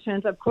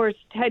aspirations. Of course,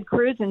 Ted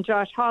Cruz and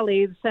Josh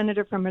Hawley, the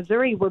senator from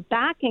Missouri, were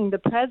backing the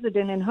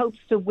president in hopes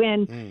to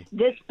win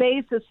this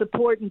base of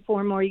support in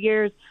 4 more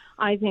years.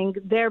 I think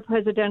their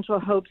presidential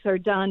hopes are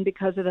done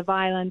because of the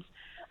violence.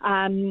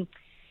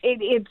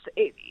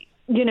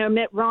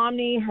 Mitt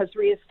Romney has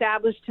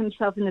reestablished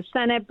himself in the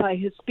Senate by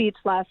his speech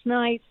last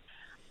night.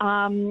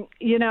 I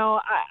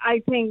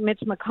think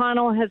Mitch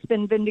McConnell has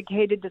been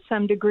vindicated to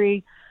some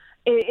degree.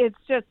 It's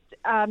just,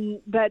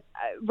 but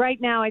right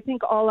now, I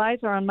think all eyes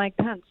are on Mike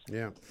Pence.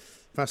 Yeah.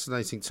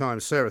 Fascinating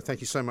times. Sarah, thank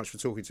you so much for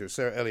talking to us.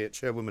 Sarah Elliott,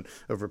 chairwoman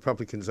of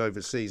Republicans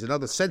Overseas.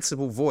 Another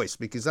sensible voice,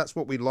 because that's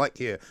what we like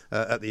here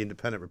at the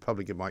Independent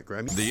Republic of Mike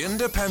Graham. The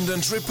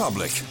Independent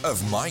Republic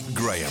of Mike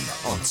Graham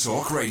on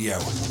Talk Radio.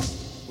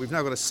 We've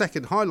now got a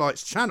second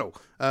highlights channel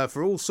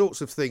for all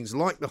sorts of things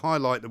like the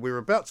highlight that we're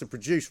about to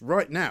produce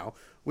right now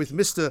with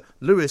Mr.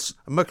 Lewis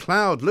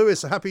MacLeod.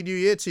 Lewis, a happy new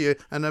year to you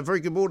and a very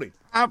good morning.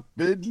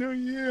 Happy New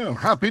Year.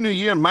 Happy New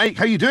Year, Mike.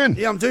 How you doing?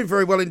 Yeah, I'm doing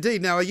very well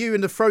indeed. Now, are you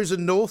in the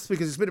frozen north?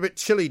 Because it's been a bit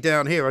chilly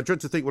down here. I dread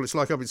to think what it's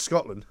like up in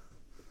Scotland.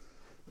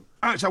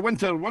 It's a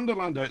winter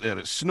wonderland out there.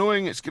 It's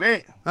snowing. It's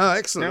great. Oh,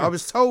 excellent. Yeah. I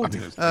was told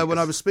when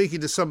I was speaking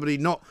to somebody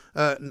not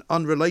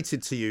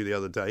unrelated to you the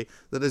other day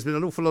that there's been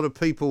an awful lot of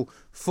people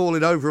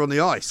falling over on the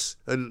ice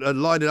and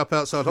lining up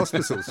outside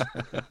hospitals.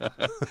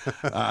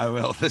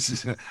 Well,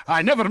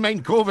 I never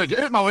mind COVID.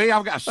 Out my way,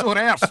 I've got a sore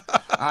arse.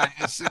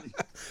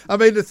 I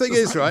mean, the thing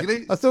is,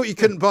 right, I thought you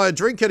couldn't buy a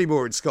drink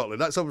anymore in Scotland.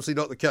 That's obviously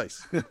not the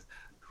case.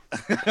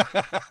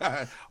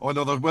 Oh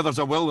no, where there's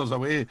a will, there's a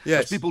way. Yes.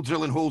 There's people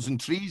drilling holes in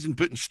trees and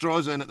putting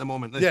straws in at the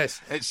moment.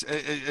 Yes. It's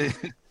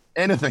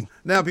anything.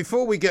 Now,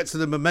 before we get to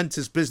the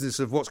momentous business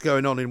of what's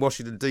going on in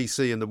Washington,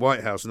 D.C. and the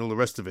White House and all the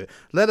rest of it,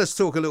 let us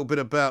talk a little bit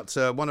about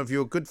one of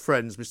your good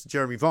friends, Mr.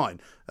 Jeremy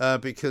Vine,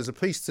 because a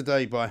piece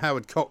today by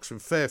Howard Cox from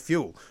Fair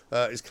Fuel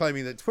is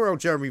claiming that poor old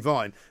Jeremy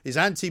Vine is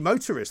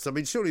anti-motorist. I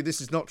mean, surely this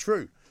is not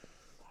true.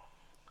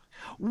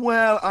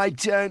 Well, I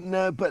don't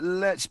know, but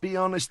let's be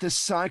honest, the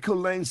cycle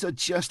lanes are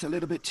just a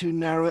little bit too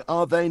narrow,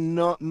 are they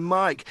not,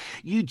 Mike?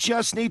 You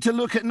just need to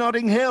look at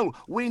Notting Hill.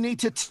 We need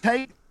to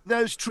take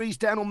those trees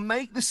down or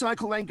make the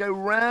cycle lane go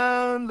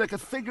round like a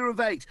figure of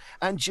eight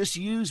and just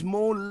use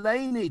more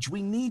laneage.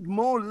 We need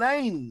more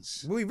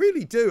lanes. We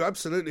really do,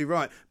 absolutely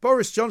right.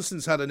 Boris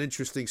Johnson's had an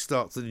interesting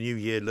start to the new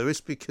year, Lewis,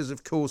 because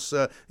of course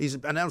he's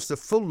announced a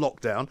full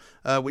lockdown,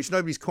 which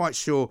nobody's quite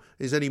sure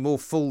is any more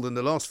full than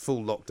the last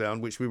full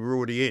lockdown, which we were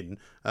already in.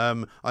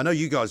 I know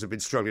you guys have been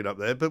struggling up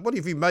there, but what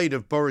have you made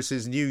of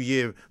Boris's new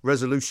year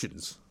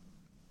resolutions?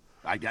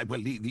 Well,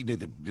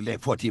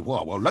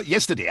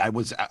 yesterday I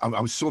was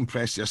so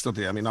impressed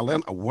yesterday. I mean, I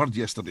learned a word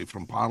yesterday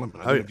from Parliament.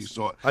 I don't know if you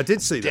saw it. I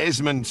did see that.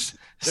 Desmond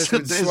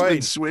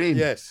Swain.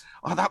 Yes.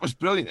 Oh, that was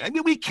brilliant. I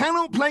mean, we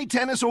cannot play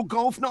tennis or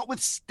golf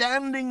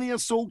notwithstanding the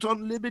assault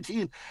on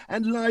liberty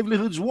and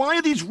livelihoods. Why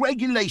are these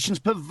regulations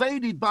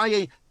pervaded by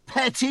a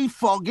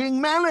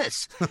petty-fogging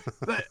malice?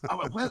 But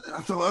well,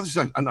 I thought this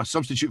is a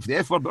substitute for the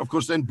F word, but of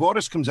course then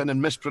Boris comes in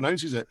and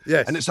mispronounces it.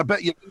 Yes. And it's a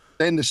bit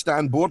then the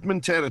Stan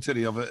Boardman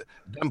territory of it.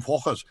 Dem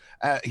Fochers.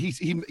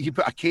 He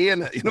put a K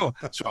in it,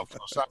 So of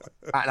course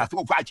and I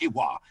thought,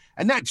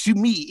 and that to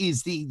me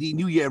is the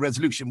New Year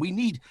resolution. We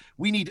need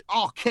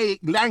archaic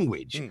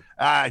language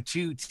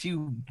to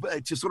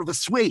sort of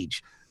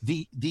assuage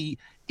the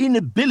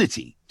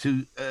inability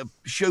to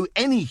show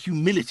any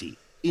humility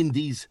in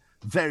these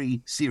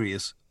very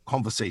serious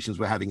conversations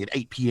we're having at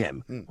 8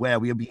 p.m. where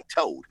we are being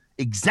told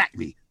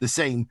exactly the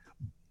same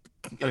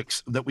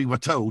that we were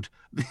told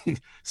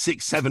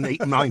 6, 7,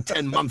 8, 9,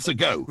 10 months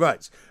ago.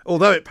 Right.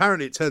 Although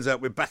apparently it turns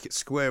out we're back at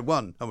square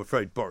one, I'm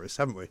afraid, Boris,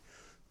 haven't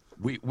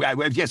we?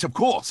 Well, yes, of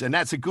course, and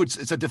it's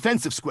a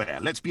defensive square.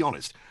 Let's be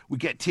honest. We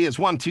get tiers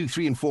 1, 2,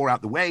 3, and 4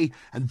 out the way,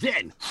 and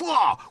then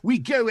we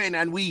go in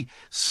and we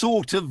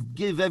sort of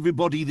give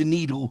everybody the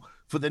needle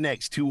for the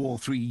next 2 or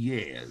 3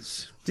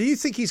 years. Do you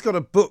think he's got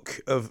a book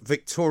of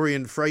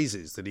Victorian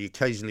phrases that he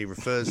occasionally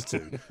refers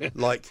to,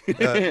 like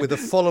with a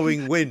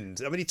following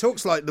wind? I mean, he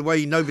talks like the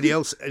way nobody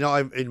else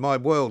in my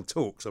world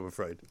talks, I'm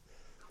afraid.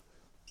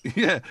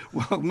 Yeah,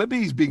 well, maybe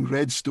he's being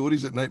read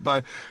stories at night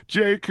by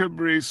Jacob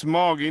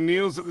Rees-Mogg. He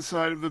kneels at the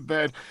side of the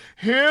bed.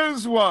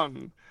 Here's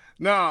one.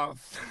 Now,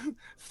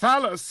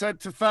 Thallus said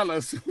to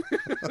Thallus...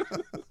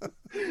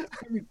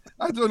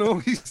 I don't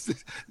know.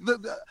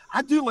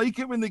 I do like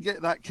it when they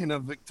get that kind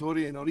of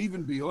Victorian or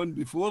even beyond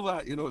before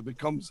that, it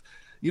becomes,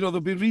 they'll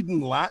be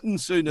reading Latin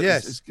soon.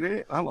 Yes. It's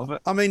great. I love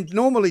it. I mean,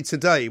 normally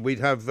today we'd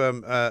have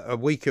a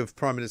week of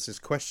Prime Minister's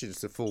questions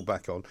to fall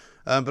back on,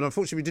 but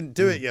unfortunately we didn't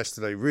do it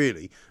yesterday,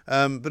 really.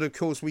 But of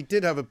course we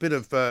did have a bit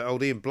of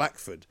old Ian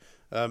Blackford,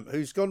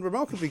 who's gone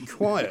remarkably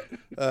quiet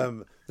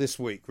this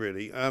week,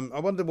 really. I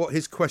wonder what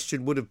his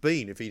question would have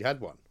been if he'd had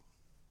one.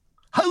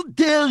 How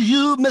dare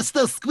you,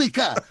 Mr.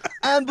 Squeaker?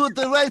 And would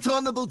the right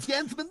honourable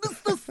gentleman,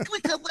 Mr.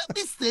 Squeaker, let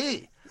me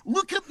say,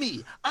 look at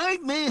me. I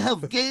may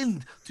have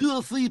gained 2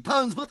 or 3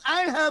 pounds, but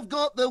I have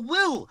got the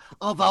will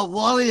of a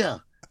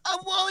warrior. A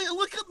warrior,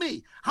 look at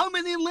me. How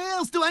many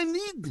layers do I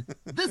need?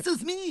 This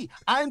is me.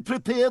 I'm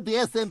prepared. The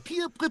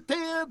SNP are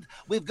prepared.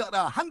 We've got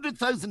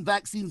 100,000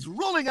 vaccines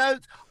rolling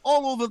out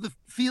all over the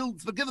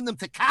fields. We're giving them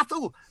to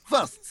cattle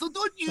first. So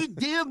don't you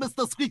dare,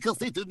 Mr. Squeaker,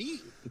 say to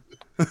me.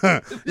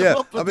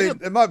 Yeah, I mean,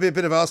 it might be a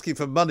bit of asking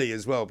for money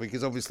as well,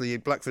 because obviously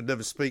Blackford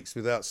never speaks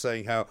without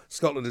saying how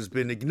Scotland has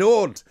been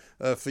ignored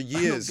for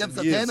years. Give us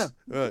a years. tenner.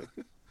 Right.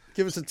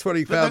 Give us a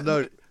 £20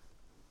 note.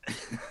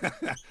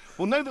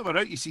 Well, now that we're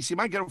out, you see,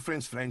 my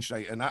girlfriend's French,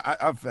 right? And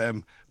I've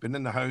been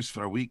in the house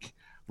for a week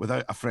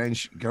without a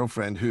French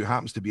girlfriend who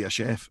happens to be a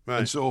chef. Right.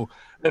 And so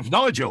if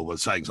Nigel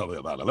was saying something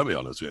about it, let me be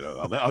honest,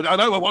 I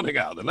know we're wanting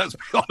out, and let's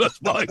be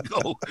honest,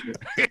 Michael,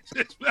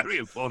 it's very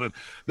important,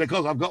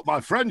 because I've got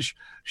my French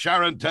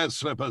Sharon Tess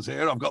slippers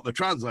here, I've got the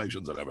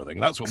translations and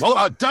everything. That's what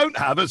I don't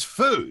have is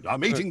food.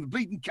 I'm eating the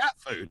bleeding cat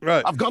food.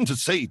 Right. I've gone to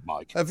seed,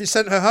 Mike. Have you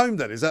sent her home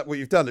then? Is that what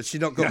you've done? Has she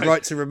not got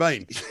right to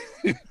remain?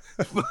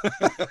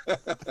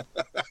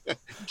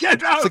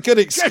 Get out! It's a good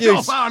excuse. Get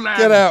off our land.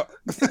 Get out.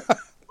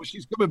 Well,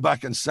 she's coming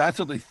back on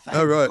Saturday. Thank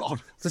Oh, right.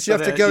 God. Does she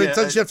have to go?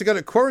 Does she have to go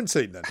to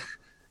quarantine then?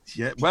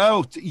 Yeah.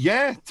 Well,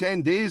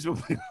 10 days.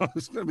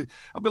 It's gonna be.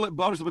 I'll be like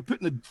Boris. I'll be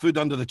putting the food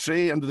under the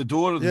tray, under the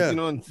door, Yeah.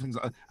 and things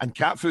like that. And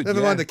cat food.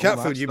 Never mind the cat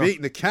food. You'll be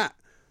eating the cat.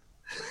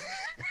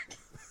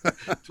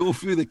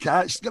 Tofu the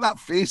cat. She's got that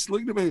face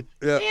looking at me.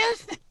 Yeah.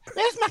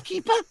 Where's my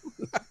keeper?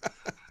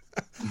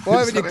 Why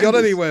haven't you got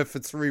anywhere for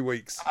 3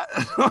 weeks?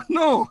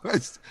 No,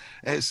 it's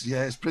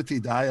pretty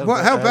dire.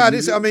 Well, how bad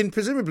is it? I mean,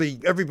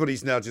 presumably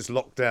everybody's now just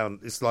locked down.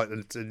 It's like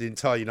the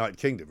entire United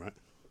Kingdom, right?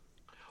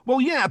 Well,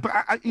 yeah, but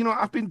I've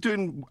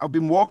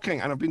been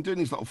walking and I've been doing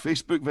these little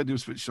Facebook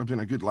videos, which have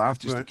been a good laugh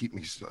just to keep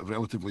me sort of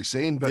relatively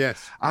sane. But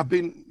yes. I've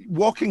been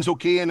walking's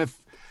okay, and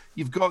if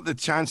you've got the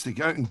chance to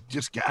get out and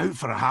just get out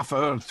for a half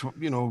hour,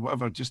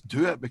 whatever, just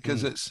do it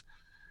because it's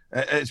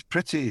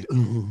pretty.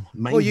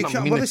 Well, you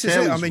can't. Well, this is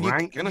it. I mean,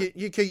 rank,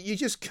 you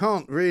just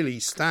can't really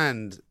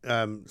stand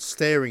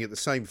staring at the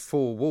same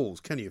four walls,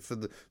 can you? For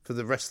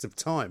the rest of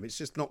time, it's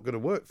just not going to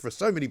work for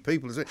so many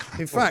people.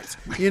 In fact,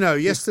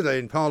 yesterday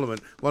in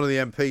Parliament, one of the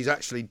MPs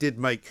actually did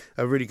make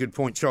a really good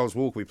point. Charles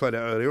Walker, we played it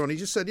earlier on. He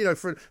just said,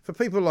 for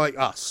people like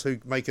us who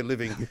make a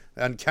living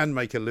and can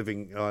make a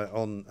living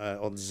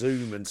on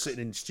Zoom and sitting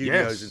in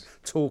studios and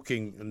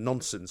talking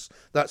nonsense,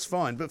 that's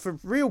fine. But for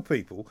real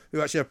people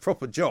who actually have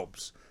proper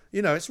jobs,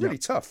 it's really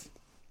tough.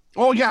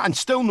 Oh, yeah, and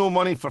still no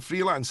money for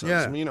freelancers.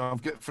 Yeah. I mean,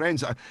 I've got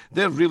friends,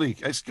 they've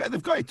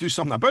got to do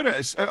something about it.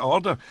 It's out of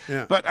order.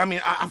 Yeah. But, I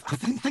mean, I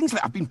think things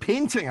like I've been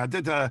painting. I've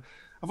done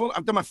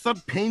my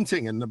third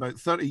painting in about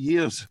 30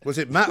 years. Was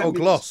it matte or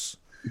gloss?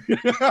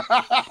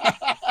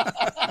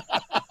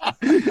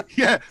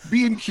 Yeah,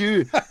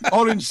 B&Q,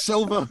 orange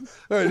silver.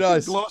 Very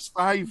nice. Gloss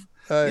 5.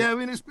 Yeah, I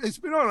mean, it's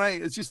been all right.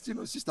 It's just,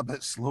 it's just a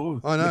bit slow.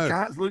 I know. The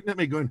cat's looking at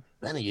me going,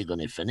 When are you going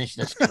to finish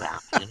this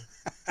crap?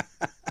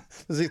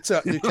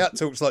 Your cat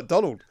talks like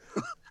Donald.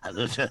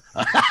 Hurry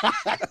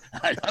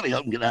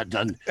up and get that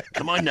done.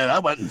 Come on now, I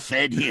wasn't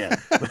fed here.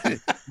 I'm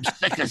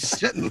sick of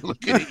sitting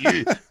looking at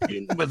you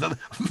with a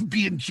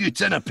B&Q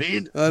tin of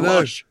paint. I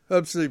know. Gosh.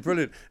 Absolutely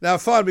brilliant. Now,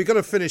 fine, we've got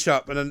to finish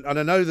up, and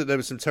I know that there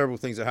were some terrible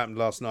things that happened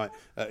last night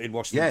in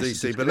Washington,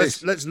 D.C., but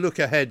let's look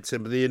ahead to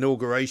the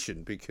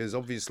inauguration, because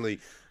obviously,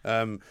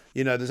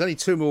 there's only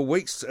 2 more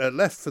weeks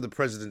left for the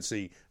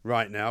presidency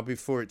right now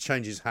before it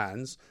changes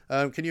hands.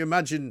 Can you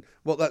imagine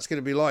what that's going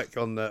to be like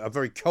on a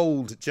very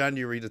cold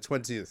January the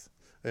 20th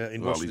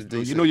in Washington,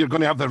 D.C.? You're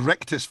going to have the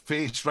rictus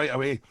face right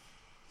away.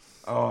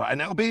 Oh, and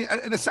it'll be.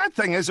 And the sad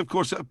thing is, of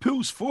course, it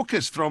pulls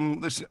focus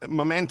from this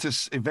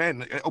momentous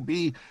event. It'll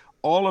be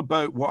all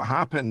about what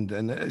happened,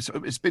 and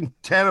it's been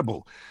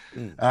terrible.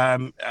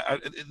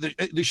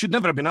 They should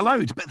never have been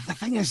allowed. But the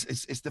thing is,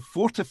 it's the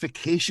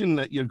fortification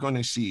that you're going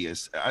to see.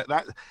 Is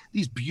that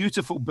these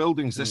beautiful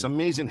buildings, this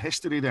amazing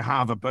history they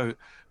have about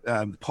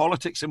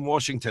politics in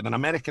Washington and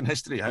American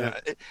history,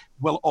 it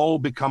will all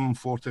become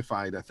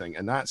fortified, I think,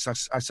 and that's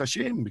a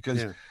shame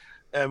because. Yeah.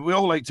 We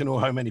all like to know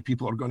how many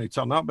people are going to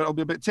turn up, but it'll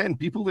be about 10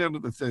 people there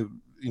with the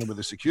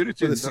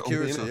security. With the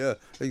security, yeah,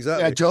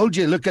 exactly. I told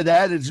you, look at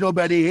that. There's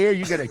nobody here.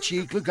 You got a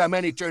cheek. Look how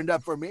many turned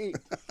up for me.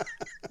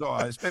 So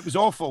it was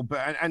awful.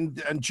 But and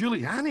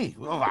Giuliani,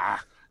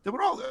 they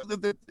were all.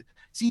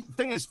 See, the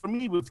thing is, for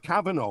me, with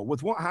Kavanaugh,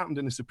 with what happened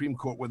in the Supreme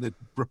Court, where the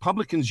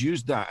Republicans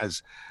used that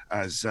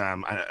as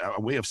a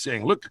way of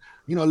saying, look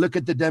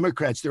at the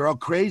Democrats. They're all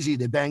crazy.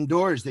 They bang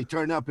doors. They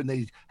turn up and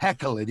they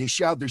heckle. And they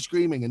shout. They're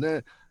screaming.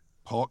 And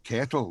pot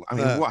kettle. I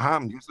mean, what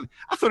happened?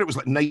 I thought it was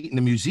like night in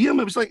the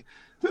museum. It was like,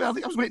 I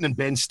think I was waiting in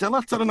Ben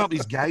Stiller, turning up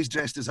these guys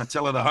dressed as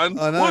Attila the Hun.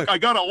 Look, I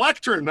got a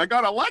lectern. I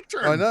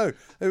know.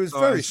 It was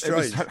very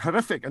strange. It was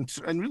horrific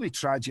and really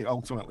tragic,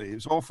 ultimately. It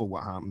was awful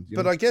what happened.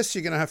 But I guess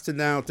you're going to have to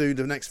now do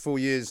the next 4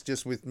 years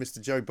just with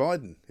Mr. Joe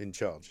Biden in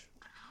charge.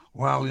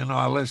 Well,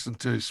 I listened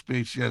to his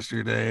speech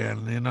yesterday,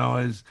 and,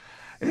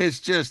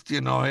 it's just,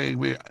 I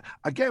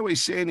get what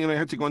he's saying, he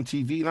had to go on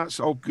TV, that's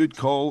all good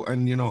call,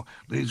 and,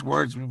 these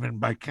words written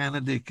by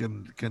Kennedy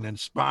can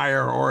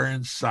inspire or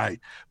incite.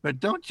 But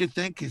don't you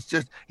think it's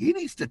just, he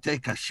needs to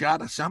take a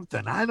shot of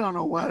something? I don't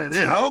know what it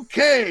is.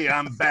 Okay,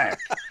 I'm back.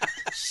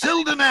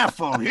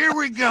 Sildenafil, here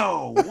we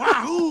go.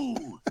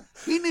 Wahoo!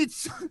 He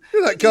needs...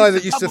 You're that guy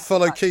that used to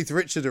follow Keith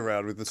Richards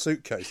around with the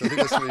suitcase. I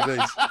think that's what he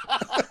needs.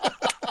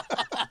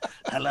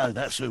 Hello,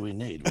 that's who we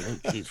need. We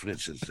need Keith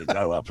Richards to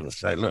go up and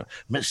say, look,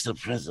 Mr.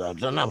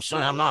 President, I'm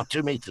sorry, I'm not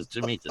 2 meters.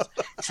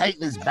 Take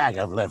this bag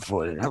I've left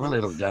for you. Have a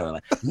little go.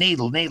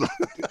 Needle.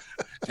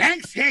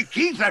 Thanks, hey,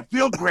 Keith. I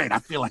feel great. I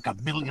feel like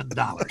 $1 million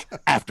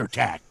after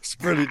tax.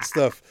 Brilliant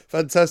stuff.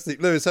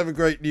 Fantastic. Lewis, have a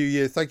great new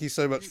year. Thank you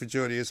so much for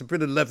joining us. A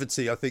bit of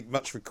levity, I think,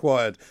 much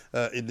required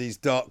in these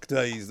dark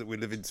days that we're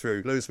living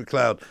through. Lewis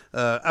MacLeod,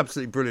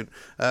 absolutely brilliant.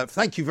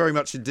 Thank you very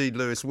much indeed,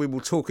 Lewis. We will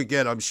talk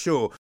again, I'm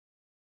sure.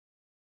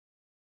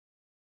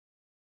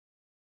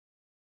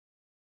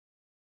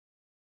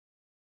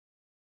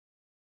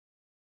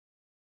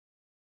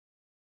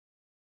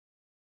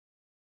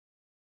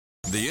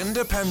 The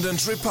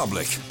Independent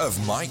Republic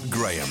of Mike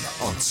Graham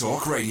on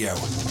Talk Radio.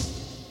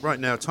 Right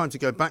now, time to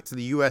go back to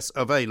the US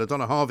of A.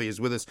 LaDonna Harvey is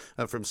with us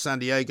from San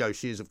Diego.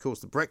 She is, of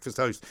course, the breakfast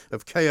host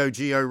of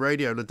KOGO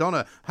Radio.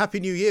 LaDonna, Happy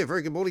New Year.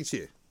 Very good morning to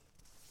you.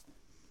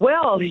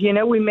 Well,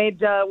 we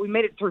made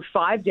it through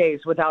 5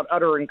 days without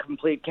utter and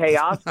complete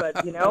chaos. But,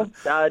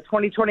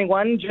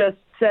 2021 just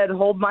said,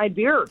 hold my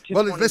beer to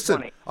 2020. Well,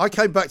 listen, I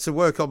came back to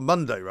work on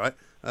Monday, right?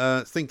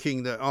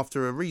 thinking that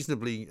after a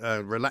reasonably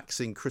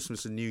relaxing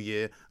Christmas and New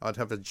Year, I'd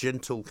have a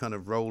gentle kind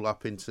of roll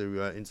up into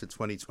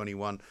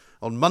 2021.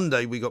 On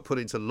Monday, we got put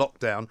into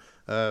lockdown,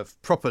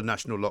 proper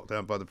national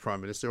lockdown by the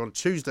Prime Minister. On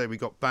Tuesday, we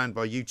got banned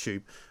by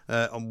YouTube.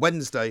 On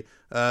Wednesday,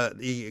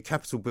 the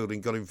Capitol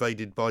building got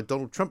invaded by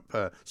Donald Trump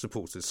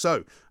supporters.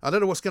 So I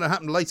don't know what's going to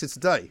happen later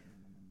today.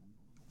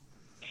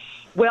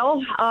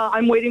 Well,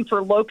 I'm waiting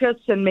for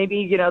locusts and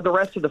maybe the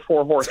rest of the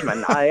four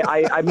horsemen.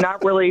 I'm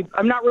not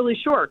really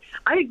sure.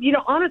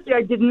 Honestly,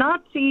 I did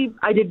not see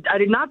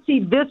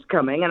this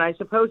coming, and I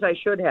suppose I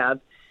should have,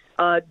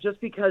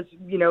 just because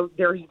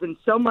there has been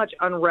so much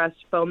unrest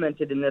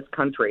fomented in this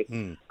country.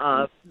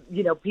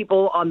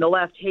 People on the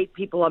left hate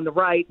people on the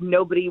right.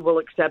 Nobody will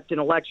accept an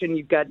election.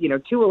 You've got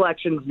 2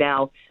 elections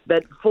now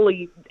that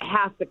fully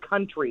half the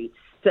country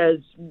says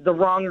the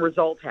wrong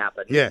result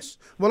happened. Yes.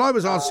 Well, I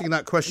was asking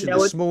that question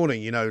this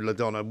morning,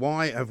 LaDonna,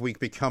 why have we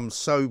become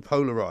so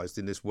polarised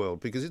in this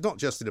world? Because it's not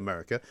just in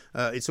America.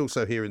 It's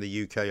also here in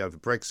the UK over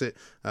Brexit.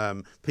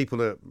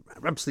 People are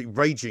absolutely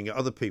raging at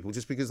other people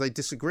just because they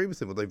disagree with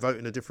them or they vote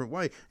in a different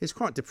way. It's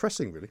quite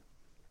depressing, really.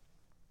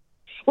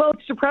 Well,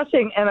 it's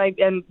depressing,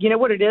 and you know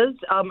what it is?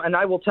 And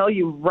I will tell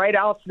you right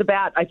off the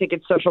bat, I think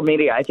it's social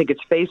media. I think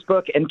it's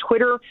Facebook and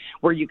Twitter,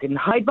 where you can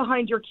hide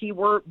behind your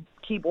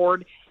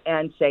keyboard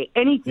and say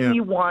anything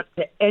you want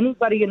to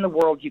anybody in the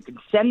world. You can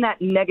send that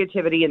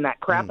negativity and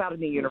that crap out in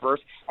the universe,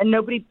 and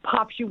nobody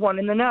pops you one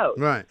in the nose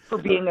for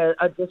being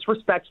a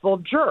disrespectful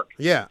jerk.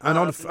 Yeah, and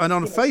on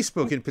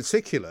Facebook in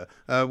particular,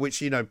 which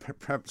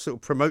sort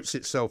of promotes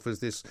itself as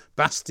this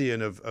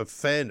bastion of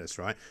fairness,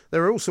 right?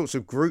 There are all sorts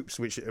of groups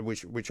which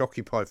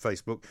occupy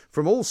Facebook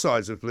from all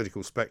sides of the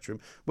political spectrum,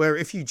 where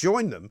if you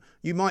join them,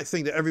 you might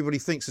think that everybody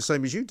thinks the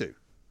same as you do.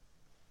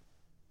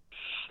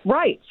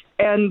 Right.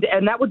 And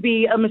that would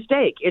be a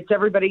mistake. It's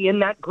everybody in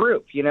that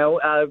group.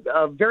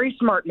 A very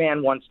smart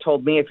man once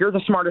told me, if you're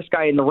the smartest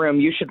guy in the room,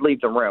 you should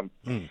leave the room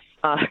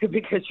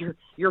because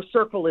your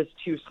circle is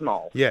too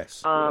small.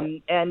 Yes.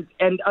 And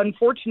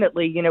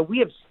unfortunately, we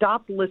have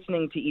stopped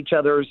listening to each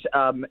other's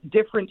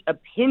different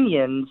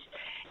opinions,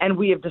 and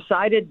we have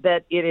decided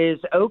that it is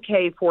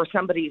okay for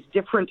somebody's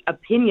different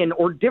opinion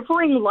or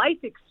differing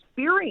life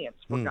experience,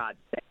 for God's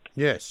sake.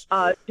 Yes.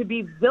 To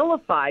be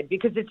vilified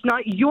because it's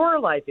not your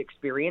life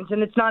experience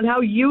and it's not how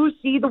you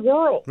see the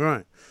world.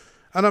 Right.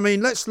 And I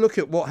mean, let's look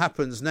at what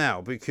happens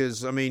now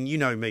because, I mean, you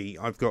know me,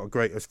 I've got a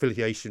great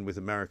affiliation with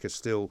America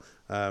still.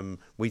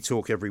 We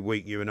talk every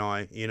week, you and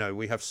I.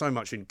 We have so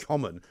much in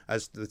common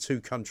as the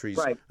two countries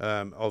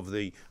of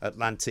the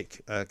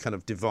Atlantic kind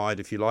of divide,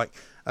 if you like.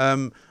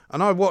 And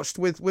I watched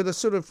with a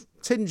sort of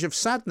tinge of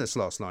sadness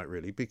last night,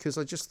 really, because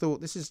I just thought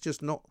this is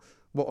just not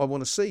what I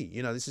want to see.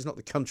 This is not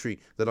the country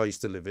that I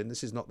used to live in.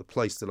 This is not the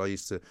place that I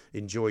used to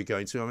enjoy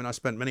going to. I mean, I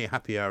spent many a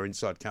happy hour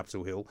inside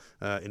Capitol Hill,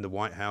 in the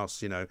White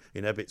House, in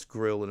Ebbets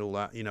Grill and all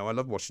that. I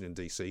love Washington,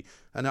 D.C.,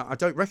 and I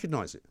don't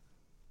recognise it.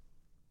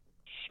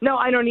 No,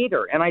 I don't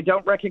either, and I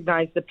don't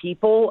recognize the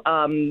people.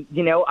 I'm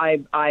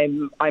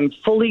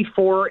fully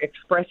for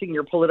expressing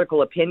your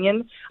political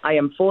opinion. I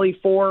am fully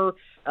for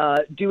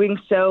doing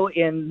so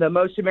in the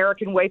most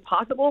American way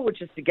possible,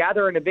 which is to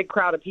gather in a big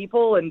crowd of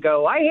people and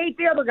go, I hate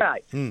the other guy.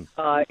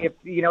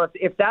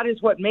 If that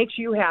is what makes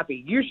you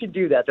happy, you should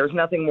do that. There's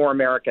nothing more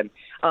American.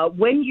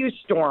 When you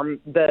storm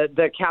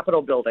the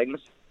Capitol buildings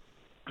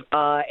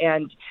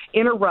and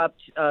interrupt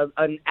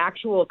an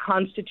actual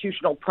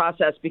constitutional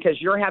process because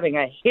you're having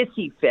a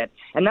hissy fit,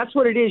 and that's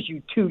what it is,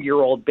 you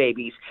 2-year-old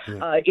babies.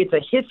 It's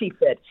a hissy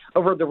fit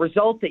over the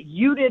result that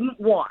you didn't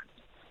want.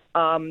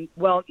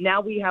 Well,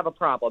 now we have a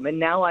problem, and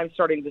now I'm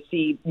starting to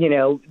see,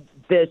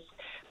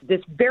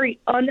 this very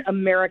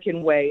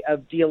un-American way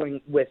of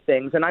dealing with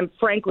things, and I'm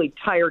frankly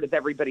tired of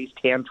everybody's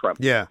tantrum.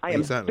 Yeah, I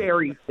am exactly.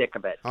 very sick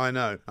of it. I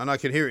know, and I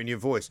can hear it in your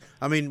voice.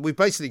 I mean, we've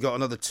basically got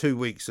another 2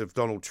 weeks of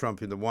Donald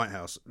Trump in the White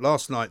House.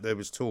 Last night there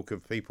was talk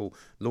of people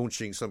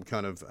launching some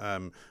kind of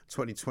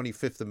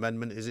 25th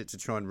Amendment, is it, to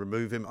try and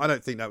remove him? I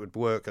don't think that would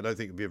work. I don't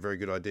think it would be a very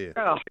good idea.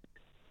 Oh.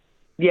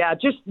 Yeah,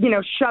 just,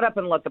 shut up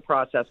and let the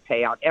process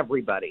pay out,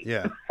 everybody.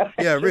 Yeah,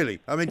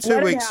 really. I mean, 2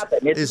 weeks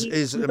is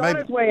he's on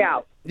his way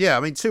out. Yeah, I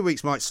mean, 2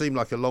 weeks might seem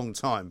like a long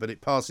time, but it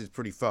passes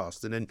pretty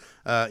fast. And then,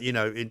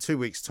 in 2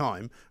 weeks'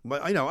 time,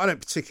 I don't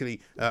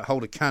particularly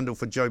hold a candle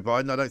for Joe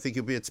Biden. I don't think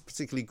he'll be a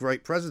particularly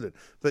great president.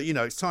 But,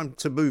 it's time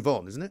to move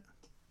on, isn't it?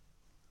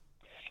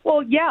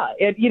 Well, yeah,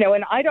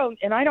 and I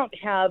don't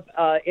have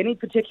any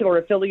particular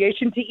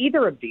affiliation to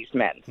either of these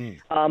men.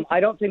 I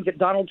don't think that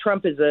Donald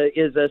Trump is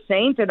a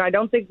saint, and I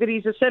don't think that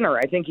he's a sinner.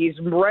 I think he's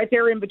right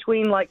there in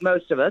between, like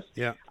most of us.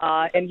 Yeah.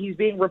 And he's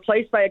being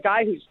replaced by a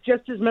guy who's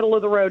just as middle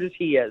of the road as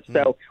he is.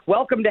 So,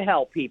 welcome to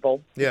hell,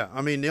 people. Yeah,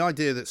 I mean, the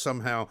idea that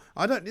somehow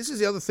this is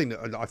the other thing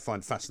that I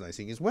find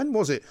fascinating is when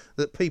was it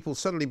that people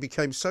suddenly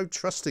became so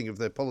trusting of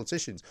their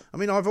politicians? I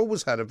mean, I've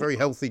always had a very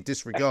healthy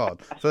disregard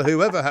for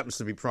whoever happens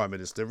to be prime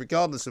minister,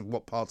 regardless regardless of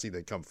what party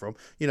they come from.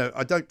 You know,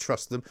 I don't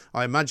trust them.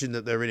 I imagine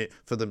that they're in it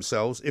for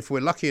themselves. If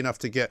we're lucky enough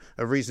to get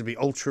a reasonably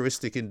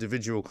altruistic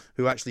individual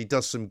who actually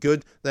does some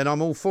good, then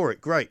I'm all for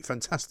it. Great,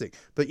 fantastic.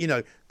 But, you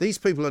know, these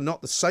people are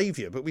not the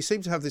saviour. But we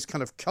seem to have this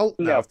kind of cult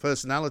now of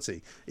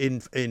personality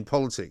in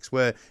politics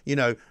where, you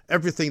know,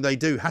 everything they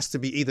do has to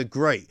be either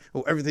great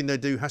or everything they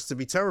do has to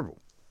be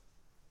terrible.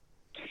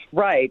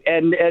 Right,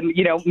 and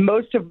you know,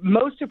 most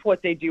of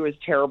what they do is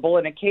terrible,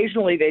 and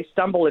occasionally they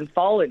stumble and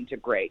fall into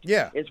great.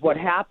 Yeah, is what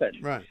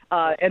happens. Right,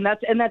 and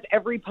that's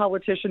every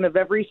politician of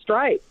every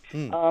stripe.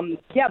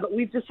 Yeah, but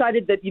we've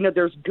decided that, you know,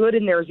 there's good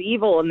and there's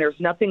evil, and there's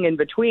nothing in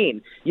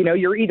between. You know,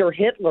 you're either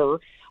Hitler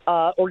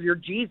or you're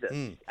Jesus,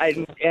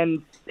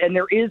 and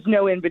there is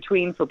no in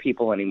between for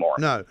people anymore.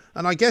 No,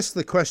 and I guess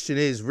the question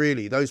is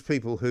really those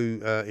people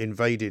who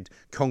invaded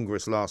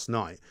Congress last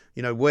night.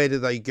 You know, where do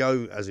they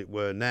go, as it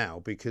were,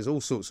 now? Because all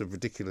sorts of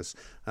ridiculous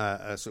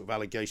sort of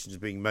allegations are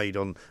being made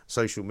on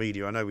social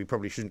media. I know we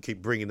probably shouldn't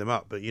keep bringing them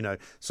up, but, you know,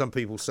 some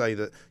people say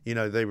that, you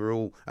know, they were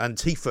all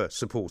Antifa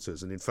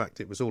supporters, and in fact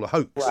it was all a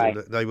hoax, and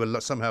that they were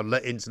somehow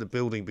let into the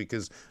building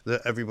because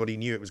everybody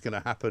knew it was going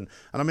to happen.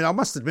 And I mean, I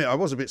must admit, I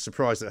was a bit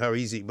surprised at how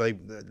easy they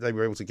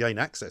were able to gain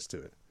access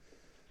to it.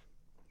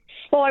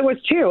 Well, I was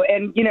too,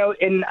 and you know,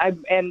 and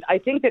I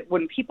think that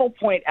when people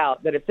point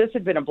out that if this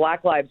had been a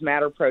Black Lives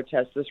Matter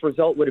protest, this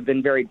result would have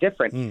been very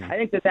different. I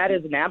think that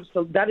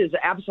is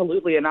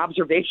absolutely an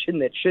observation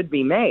that should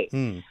be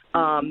made.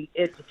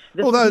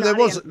 Although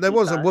there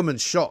was a woman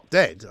shot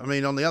dead. I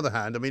mean, on the other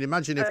hand, I mean,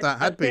 imagine if that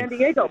had been San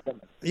Diego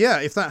woman. Yeah,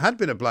 if that had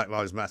been a Black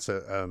Lives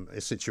Matter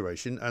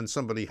situation and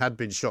somebody had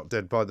been shot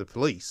dead by the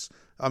police,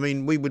 I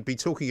mean, we would be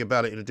talking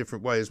about it in a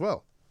different way as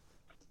well.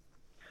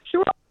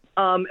 Sure.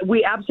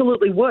 We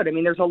absolutely would. I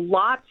mean, there's a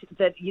lot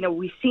that, you know,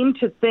 we seem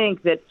to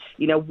think that,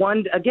 you know,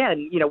 one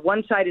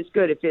side is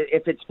good.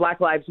 If it's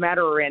Black Lives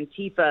Matter or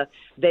Antifa,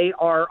 they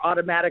are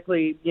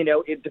automatically, you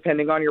know,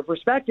 depending on your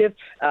perspective,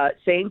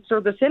 saints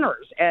or the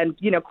sinners. And,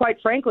 you know, quite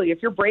frankly,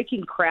 if you're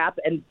breaking crap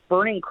and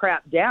burning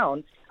crap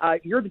down,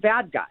 you're the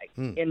bad guy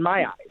in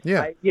my eyes.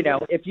 Yeah. You know,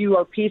 if you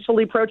are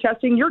peacefully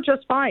protesting, you're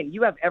just fine.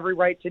 You have every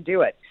right to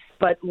do it.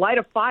 But light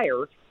a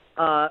fire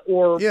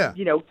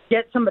you know,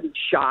 get somebody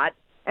shot,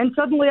 and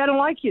suddenly I don't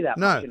like you that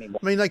much anymore.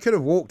 I mean, they could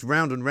have walked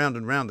round and round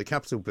and round the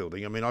Capitol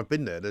building. I mean, I've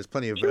been there. There's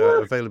plenty of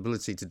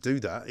availability to do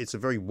that. It's a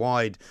very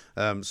wide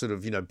sort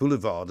of, you know,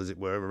 boulevard, as it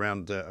were,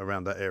 around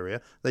that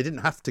area. They didn't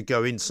have to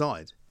go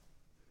inside.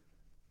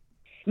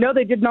 No,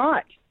 they did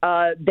not.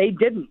 They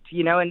didn't,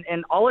 you know,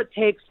 and all it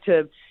takes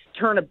to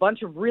turn a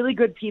bunch of really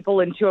good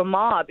people into a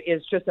mob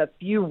is just a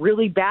few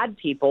really bad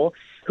people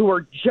who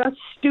are just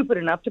stupid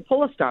enough to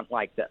pull a stunt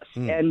like this.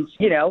 And,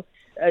 you know,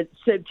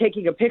 so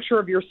taking a picture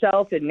of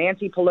yourself in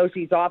Nancy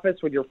Pelosi's office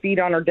with your feet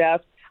on her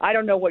desk. I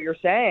don't know what you're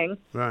saying,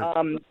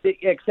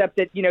 except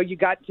that, you know, you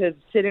got to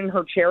sit in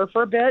her chair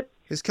for a bit.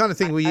 It's the kind of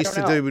thing we used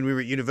to do when we were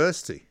at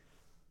university.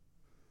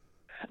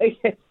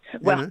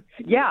 Well,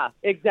 yeah,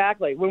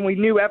 exactly. When we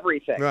knew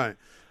everything. Right.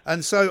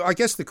 And so I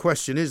guess the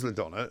question is,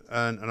 LaDonna,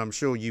 and I'm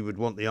sure you would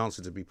want the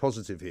answer to be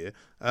positive here,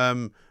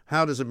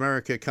 how does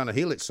America kind of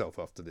heal itself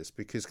after this?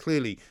 Because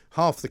clearly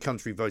half the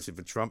country voted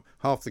for Trump,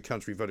 half the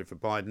country voted for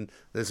Biden.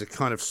 There's a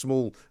kind of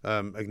small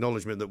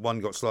acknowledgement that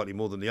one got slightly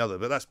more than the other,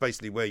 but that's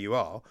basically where you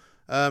are.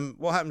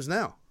 What happens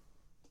now?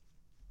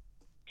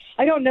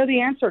 I don't know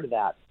the answer to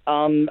that.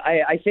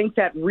 I think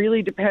that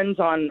really depends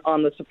on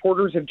the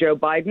supporters of Joe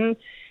Biden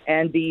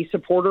and the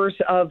supporters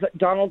of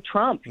Donald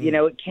Trump. You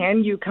know,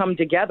 can you come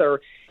together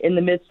in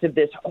the midst of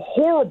this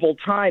horrible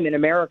time in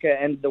America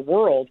and the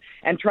world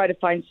and try to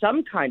find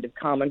some kind of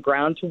common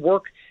ground to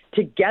work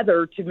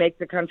together to make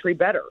the country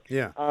better?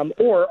 Yeah.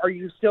 Or are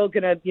you still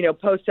going to, you know,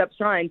 post up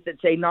signs that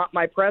say, not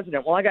my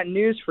president? Well, I got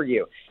news for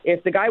you.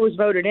 If the guy was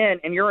voted in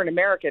and you're an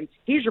American,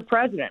 he's your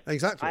president.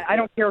 Exactly. I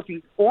don't care if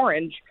he's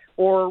orange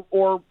or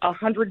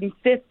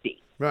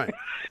 150. Right.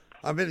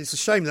 I mean, it's a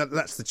shame that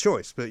that's the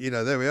choice, but, you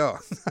know, there we are.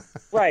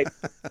 Right.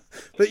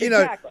 But, you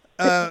know,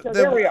 so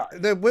there we are.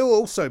 There will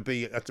also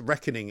be a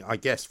reckoning, I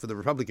guess, for the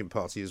Republican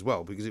Party as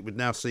well, because it would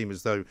now seem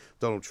as though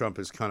Donald Trump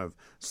has kind of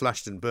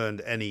slashed and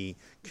burned any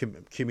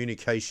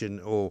communication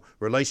or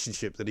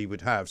relationship that he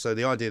would have. So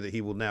the idea that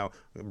he will now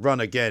run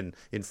again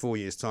in 4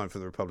 years' time for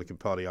the Republican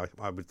Party,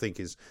 I would think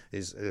is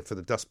for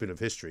the dustbin of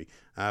history,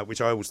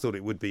 which I always thought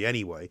it would be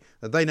anyway.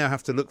 They now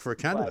have to look for a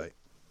candidate.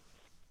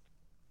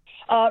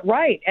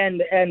 Right.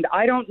 And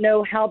I don't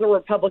know how the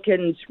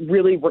Republicans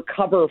really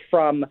recover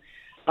from,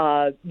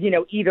 you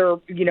know, either,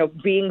 you know,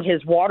 being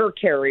his water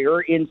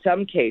carrier in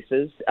some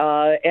cases,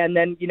 and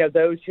then, you know,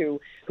 those who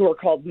are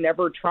called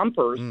never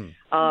Trumpers.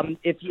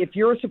 If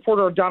you're a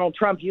supporter of Donald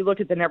Trump, you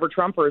look at the never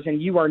Trumpers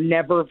and you are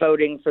never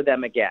voting for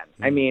them again.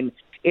 I mean,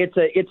 it's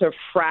a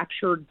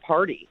fractured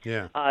party.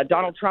 Yeah.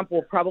 Donald Trump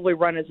will probably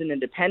run as an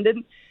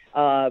independent.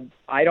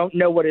 I don't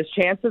know what his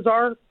chances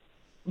are.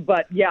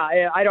 But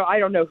yeah, I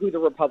don't know who the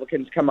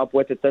Republicans come up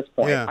with at this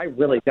point. Yeah. I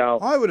really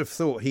don't. I would have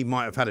thought he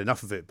might have had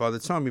enough of it by the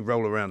time we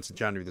roll around to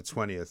January the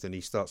 20th and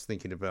he starts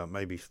thinking about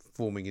maybe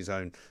forming his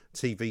own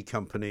TV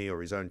company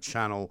or his own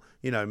channel.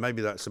 You know,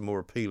 maybe that's a more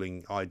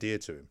appealing idea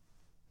to him.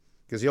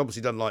 Because he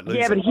obviously doesn't like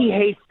losing. Yeah, but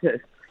he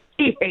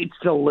hates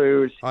to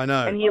lose. I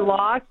know. And he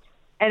lost,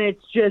 and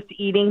it's just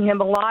eating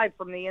him alive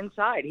from the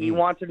inside. He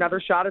wants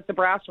another shot at the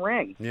brass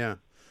ring. Yeah.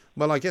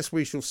 Well, I guess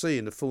we shall see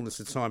in the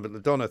fullness of time. But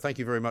LaDonna, thank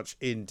you very much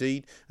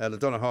indeed.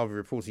 LaDonna Harvey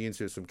reporting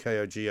into us from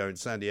KOGO in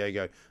San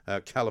Diego,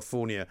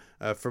 California,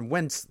 from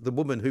whence the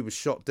woman who was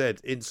shot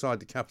dead inside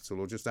the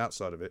Capitol or just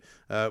outside of it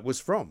was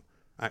from,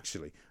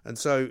 actually. And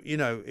so, you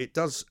know, it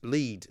does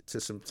lead to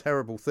some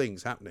terrible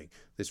things happening.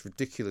 This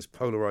ridiculous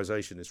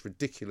polarisation, this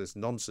ridiculous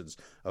nonsense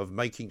of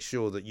making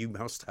sure that you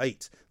must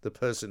hate the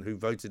person who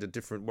voted a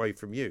different way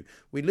from you.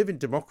 We live in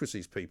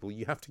democracies, people.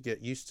 You have to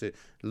get used to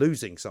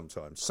losing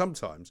sometimes.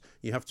 Sometimes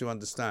you have to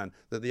understand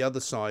that the other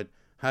side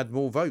had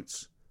more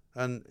votes.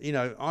 And, you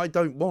know, I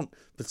don't want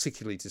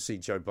particularly to see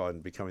Joe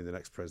Biden becoming the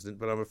next president,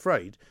 but I'm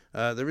afraid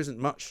there isn't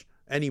much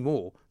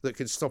anymore that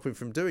can stop him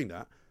from doing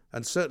that.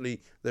 And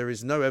certainly there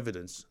is no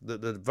evidence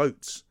that the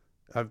votes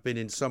have been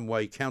in some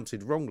way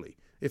counted wrongly.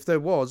 If there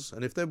was,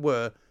 and if there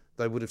were,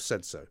 they would have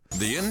said so.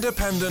 The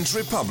Independent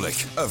Republic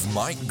of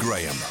Mike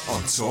Graham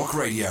on Talk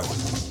Radio.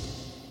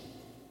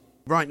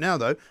 Right now,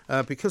 though,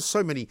 because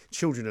so many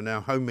children are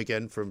now home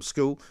again from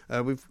school,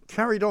 we've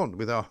carried on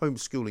with our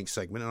homeschooling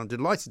segment, and I'm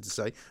delighted to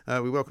say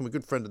we welcome a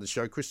good friend of the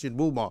show, Christian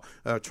Woolmark,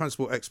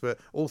 transport expert,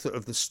 author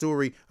of The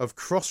Story of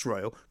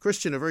Crossrail.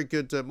 Christian, a very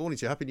good morning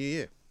to you. Happy New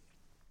Year.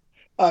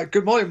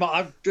 Good morning, Mark.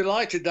 I'm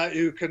delighted that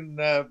you can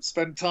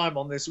spend time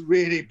on this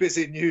really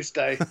busy news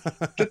day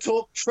to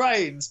talk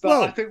trains, but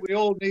I think we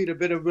all need a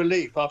bit of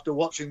relief after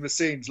watching the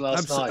scenes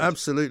last night.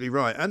 Absolutely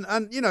right.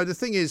 And, you know, the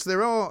thing is,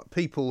 there are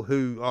people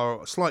who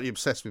are slightly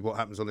obsessed with what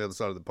happens on the other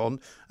side of the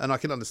pond, and I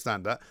can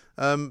understand that.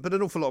 But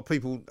an awful lot of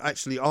people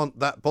actually aren't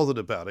that bothered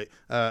about it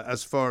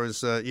as far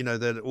as, you know,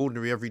 their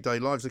ordinary everyday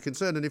lives are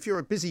concerned. And if you're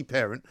a busy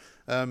parent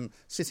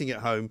sitting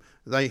at home,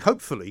 they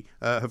hopefully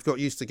have got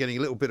used to getting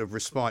a little bit of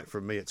respite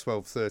from me at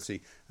 12:30,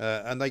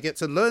 and they get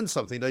to learn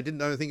something they didn't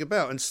know anything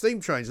about. And steam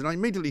trains, and I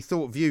immediately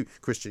thought of you,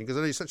 Christian, because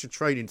I know you're such a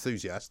train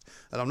enthusiast,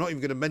 and I'm not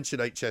even going to mention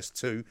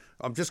HS2.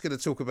 I'm just going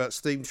to talk about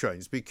steam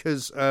trains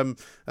because I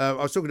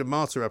was talking to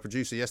Marta, our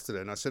producer,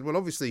 yesterday, and I said, well,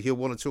 obviously he'll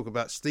want to talk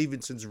about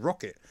Stephenson's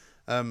rocket,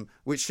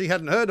 which she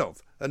hadn't heard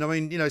of. And I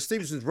mean, you know,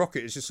 Stephenson's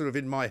rocket is just sort of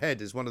in my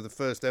head as one of the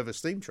first ever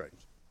steam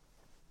trains.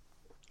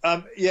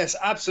 Yes,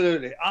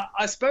 absolutely.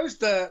 I suppose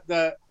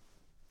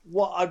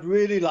what I'd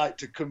really like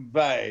to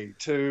convey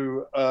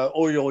to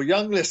all your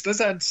young listeners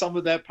and some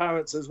of their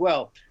parents as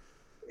well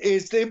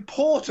is the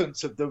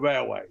importance of the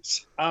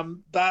railways.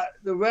 That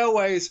the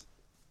railways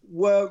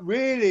were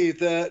really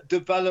the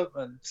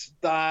development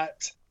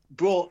that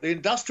brought the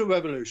Industrial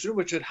Revolution,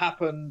 which had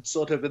happened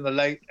sort of in the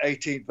late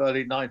 18th,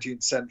 early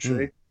 19th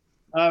century,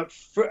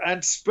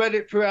 and spread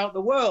it throughout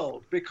the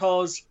world,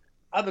 because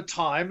at the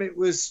time, it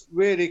was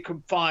really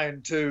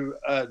confined to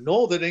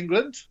northern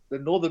England, the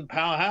northern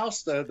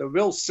powerhouse, the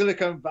real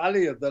Silicon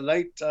Valley of the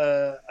late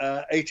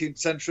 18th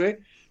century.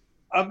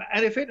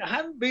 And if it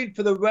hadn't been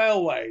for the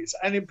railways,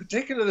 and in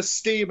particular the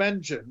steam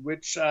engine,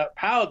 which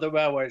powered the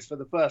railways for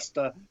the first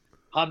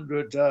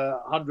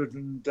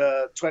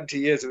 120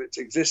 years of its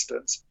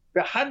existence,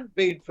 if it hadn't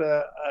been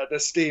for the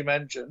steam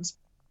engines,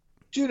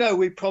 do you know,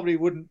 we probably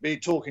wouldn't be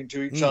talking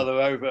to each other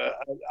over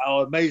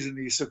our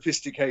amazingly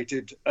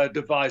sophisticated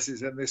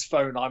devices and this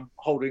phone I'm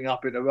holding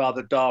up in a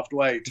rather daft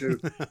way to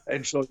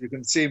ensure you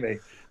can see me.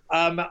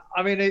 I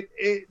mean,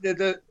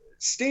 the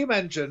steam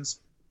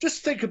engines,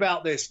 just think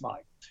about this,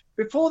 Mike.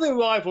 Before the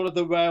arrival of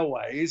the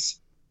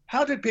railways,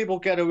 how did people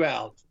get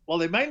around? Well,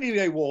 they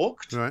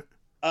walked. Right.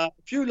 A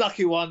few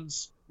lucky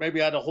ones maybe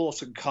had a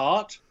horse and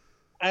cart.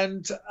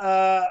 And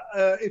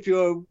if you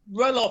were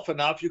well off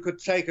enough, you could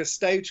take a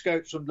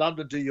stagecoach from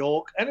London to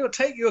York, and it would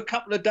take you a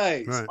couple of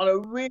days on a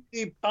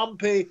really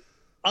bumpy,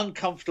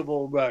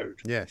 uncomfortable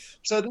road. Yes.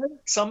 So then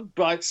some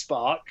bright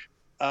spark,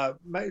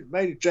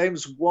 maybe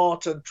James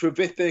Watt and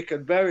Trevithick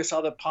and various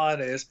other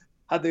pioneers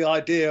had the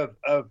idea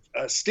of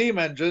steam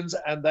engines,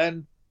 and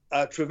then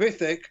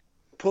Trevithick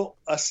put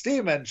a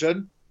steam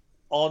engine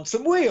on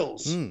some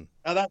wheels.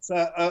 Now that's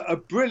a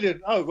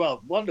brilliant,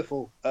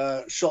 wonderful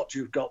shot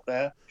you've got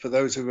there for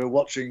those who are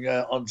watching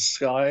on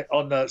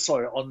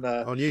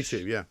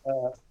YouTube, yeah.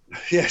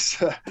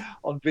 Yes,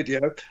 on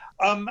video.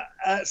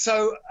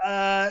 So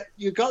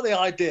you got the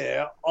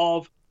idea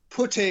of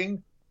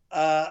putting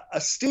a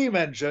steam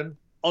engine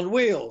on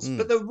wheels,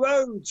 but the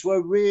roads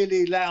were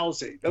really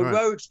lousy. The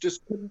roads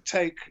just couldn't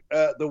take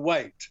the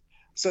weight.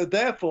 So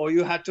therefore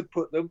you had to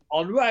put them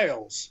on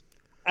rails.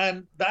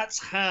 And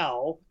that's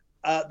how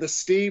the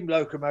steam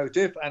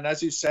locomotive, and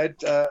as you said,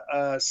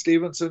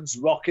 Stephenson's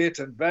rocket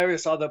and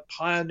various other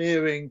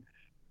pioneering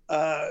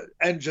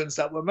engines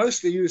that were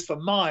mostly used for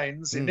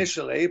mines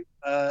initially,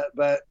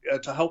 but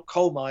to help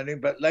coal mining,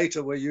 but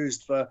later were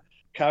used for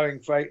carrying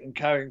freight and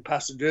carrying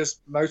passengers,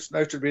 most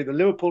notably the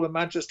Liverpool and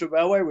Manchester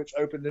Railway, which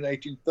opened in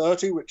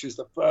 1830, which is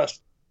the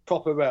first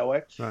proper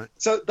railway. Right.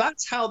 So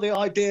that's how the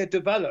idea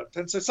developed.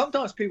 And so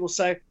sometimes people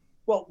say,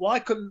 well, why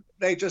couldn't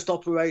they just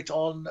operate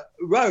on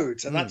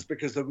roads? And that's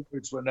because the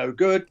roads were no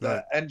good,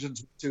 the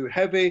engines were too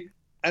heavy.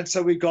 And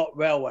so we got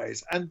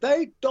railways, and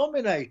they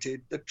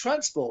dominated the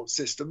transport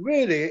system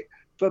really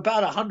for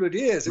about 100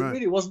 years. It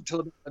really wasn't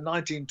until the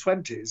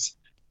 1920s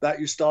that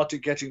you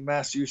started getting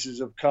mass uses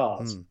of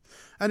cars.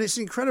 And it's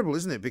incredible,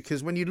 isn't it?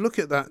 Because when you look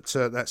at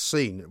that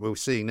scene that we're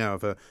seeing now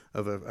of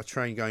a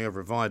train going over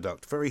a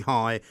viaduct, very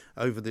high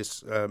over this,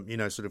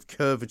 sort of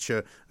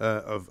curvature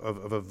of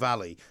a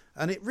valley,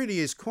 and it really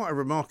is quite a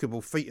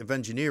remarkable feat of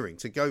engineering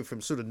to go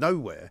from sort of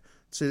nowhere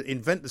to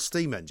invent the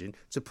steam engine,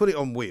 to put it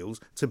on wheels,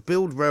 to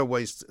build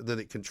railways that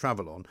it can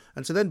travel on,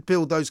 and to then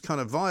build those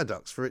kind of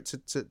viaducts for it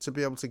to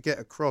be able to get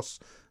across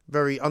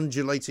very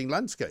undulating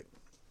landscape.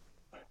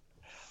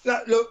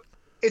 Now, look,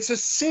 it's a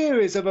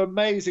series of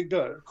amazing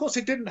doings. Of course,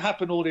 it didn't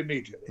happen all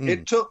immediately.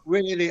 It took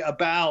really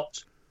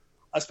about,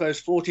 I suppose,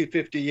 40,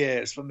 50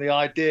 years from the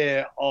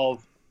idea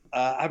of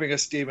having a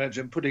steam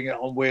engine, putting it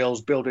on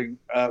wheels, building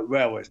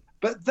railways.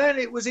 But then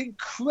it was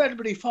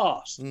incredibly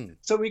fast.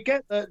 So we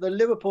get the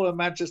Liverpool and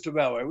Manchester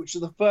Railway, which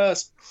is the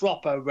first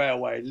proper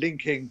railway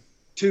linking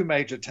two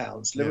major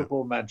towns,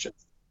 Liverpool and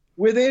Manchester.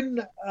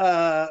 Within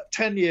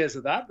 10 years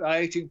of that,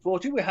 by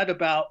 1840, we had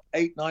about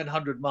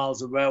 900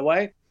 miles of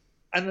railway.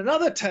 And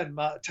another 10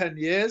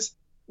 years,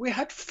 we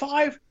had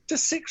 5,000 to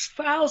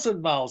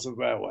 6,000 miles of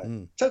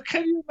railway. So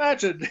can you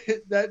imagine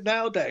that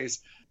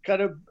nowadays,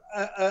 kind of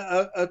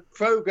a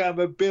program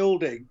of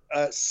building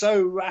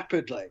so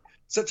rapidly,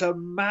 such a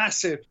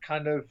massive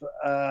kind of...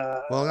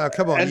 well, now,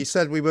 come on, you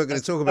said we weren't going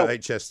to talk about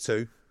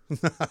HS2.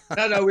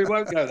 No, we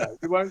won't go there.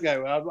 We won't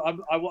go.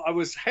 I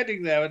was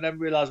heading there and then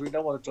realised we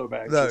don't want to talk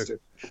about HS2.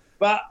 No.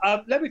 But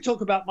let me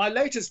talk about my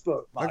latest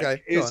book, Mike.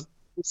 Okay, is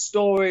the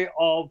story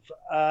of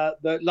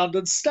the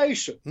London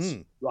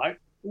stations, right?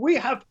 We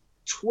have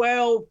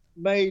 12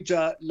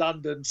 major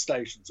London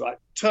stations, right?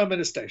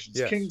 Terminus stations,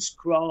 King's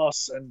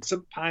Cross and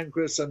St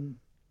Pancras and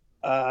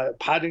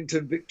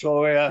Paddington,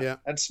 Victoria,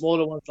 and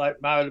smaller ones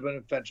like Marylebone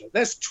and Fenchurch.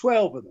 There's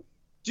 12 of them.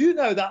 Do you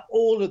know that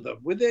all of them,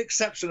 with the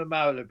exception of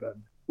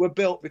Marylebone, were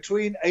built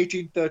between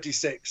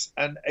 1836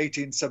 and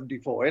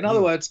 1874? In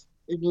other words,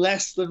 in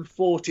less than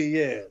 40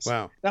 years.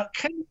 Wow. Now,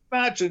 can you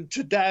imagine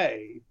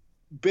today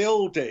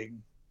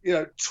building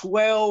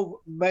 12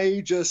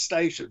 major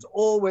stations,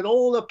 all with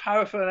all the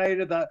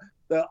paraphernalia,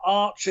 the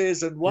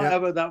arches and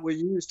whatever that were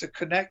used to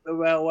connect the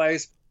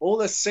railways, all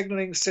the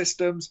signalling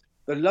systems,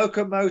 the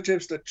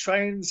locomotives, the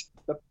trains,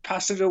 the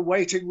passenger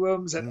waiting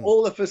rooms, and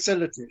all the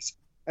facilities,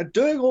 and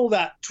doing all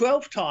that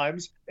 12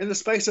 times in the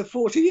space of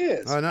 40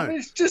 years. I know. I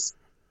mean,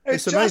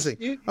 it's amazing.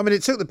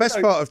 It took the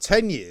best part of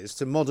 10 years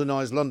to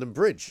modernise London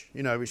Bridge,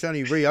 which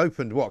only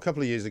reopened, a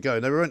couple of years ago,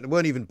 and they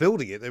weren't even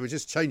building it. They were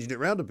just changing it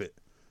around a bit.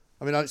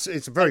 I mean,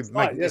 it's a very it's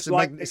a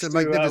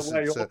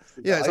magnificent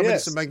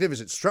it's a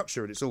magnificent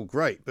structure and it's all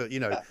great, but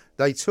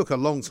they took a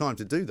long time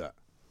to do that.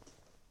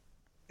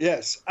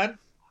 Yes,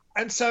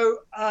 and so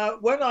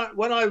when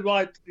I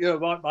write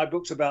my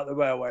books about the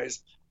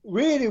railways,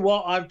 really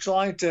what I'm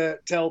trying to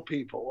tell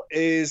people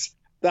is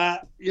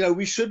that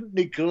we shouldn't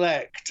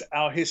neglect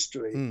our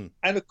history.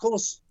 And of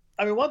course,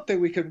 I mean, one thing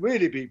we can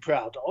really be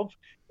proud of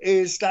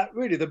is that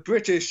really the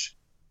British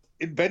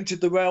invented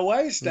the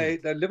railways.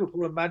 The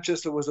Liverpool and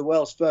Manchester was the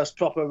world's first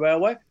proper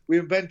railway. We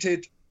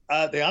invented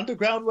the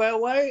Underground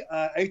Railway,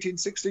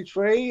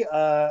 1863.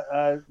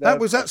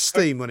 Was that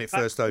steam when it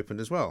first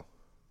opened as well?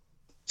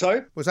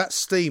 Sorry? Was that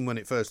steam when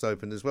it first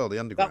opened as well, the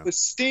Underground? That was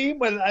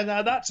steam, and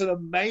that's an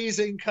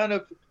amazing kind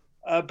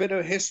of bit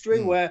of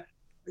history where,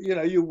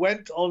 you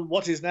went on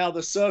what is now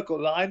the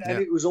Circle Line,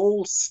 and it was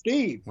all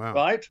steam,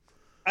 right?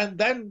 And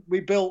then we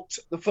built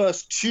the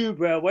first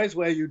tube railways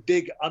where you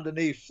dig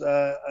underneath.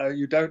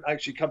 You don't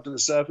actually come to the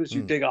surface.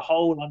 You dig a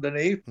hole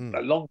underneath,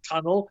 a long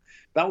tunnel.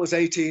 That was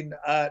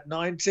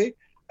 1890.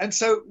 And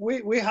so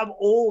we have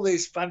all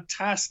these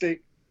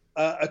fantastic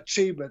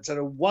achievements and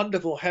a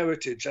wonderful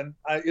heritage. And,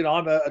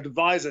 I'm an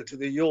advisor to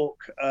the York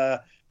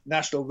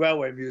National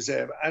Railway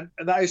Museum. And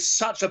that is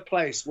such a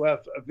place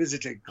worth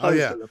visiting. Oh,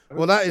 yeah.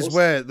 Well, that is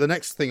where the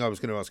next thing I was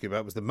going to ask you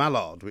about was the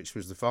Mallard, which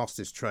was the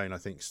fastest train, I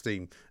think,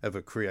 steam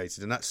ever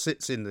created. And that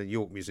sits in the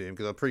York Museum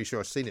because I'm pretty sure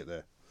I've seen it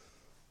there.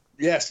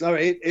 Yes, no,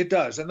 it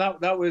does. And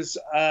that was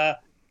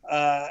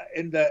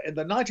in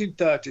the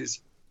 1930s.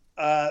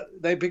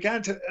 They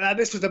began to, now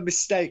this was a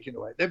mistake in a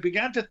way. They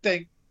began to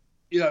think,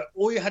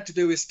 all you had to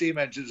do with steam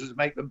engines was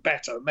make them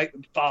better, make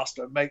them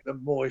faster, make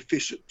them more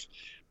efficient.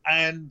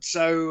 And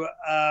so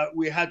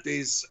we had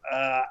these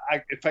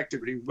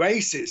effectively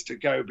races to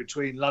go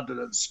between London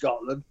and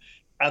Scotland.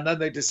 And then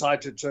they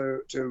decided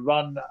to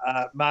run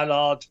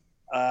Mallard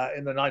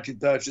in the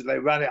 1930s. They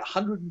ran it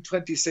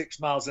 126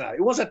 miles an hour.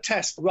 It was a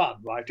test run,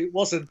 right? It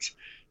wasn't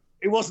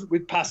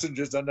with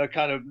passengers on a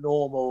kind of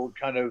normal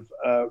kind of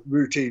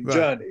routine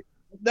journey.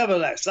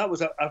 Nevertheless, that was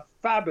a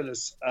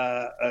fabulous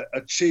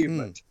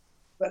achievement.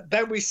 But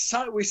then we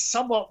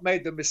somewhat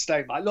made the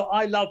mistake. Look,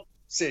 I love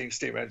seeing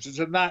steam engines,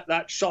 and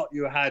that shot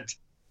you had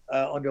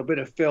on your bit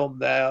of film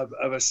there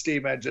of a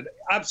steam engine,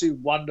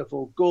 absolutely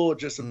wonderful,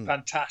 gorgeous and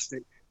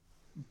fantastic.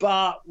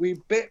 But we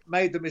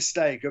made the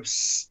mistake of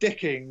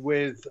sticking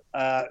with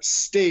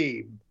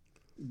steam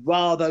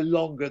rather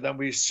longer than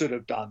we should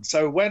have done.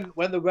 So when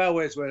the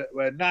railways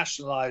were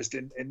nationalised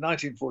in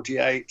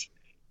 1948,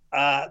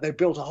 they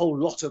built a whole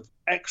lot of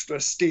extra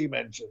steam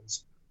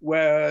engines,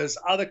 whereas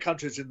other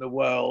countries in the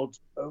world,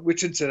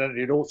 which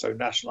incidentally had also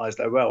nationalised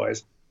their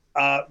railways,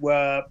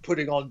 were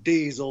putting on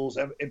diesels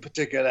and in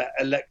particular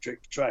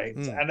electric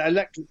trains. And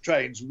electric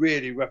trains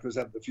really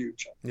represent the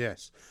future.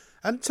 Yes.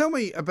 And tell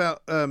me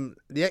about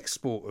the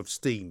export of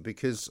steam,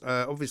 because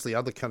obviously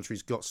other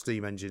countries got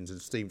steam engines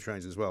and steam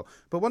trains as well.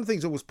 But one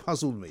thing's always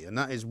puzzled me, and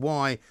that is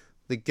why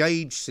the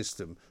gauge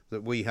system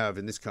that we have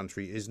in this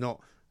country is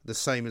not the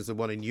same as the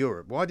one in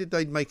Europe. Why did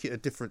they make it a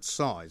different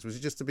size? Was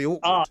it just to be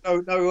awkward?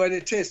 No, and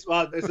it is.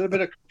 Well, there's a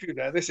bit of confusion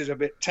there. This is a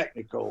bit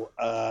technical,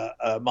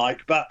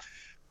 Mike, but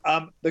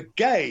the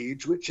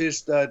gauge, which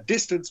is the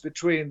distance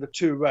between the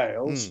two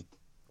rails,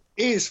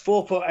 is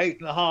 4 foot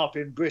 8.5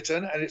 in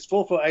Britain, and it's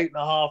 4 foot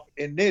 8.5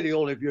 in nearly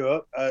all of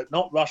Europe,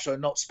 not Russia,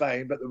 not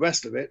Spain, but the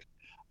rest of it.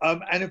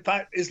 And in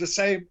fact, is the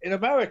same in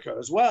America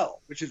as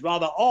well, which is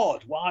rather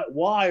odd.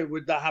 Why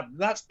would that happen?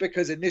 That's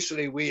because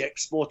initially we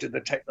exported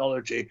the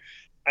technology,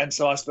 and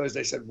so I suppose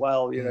they said,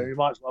 well, you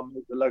might as well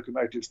move the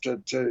locomotives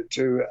to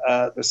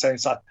the same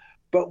size.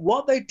 But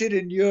what they did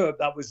in Europe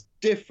that was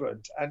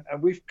different,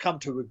 and we've come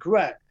to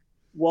regret,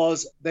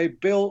 was they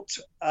built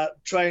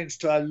trains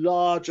to a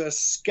larger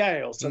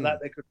scale so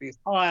that they could be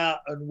higher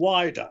and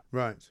wider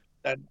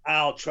than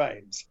our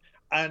trains.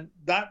 And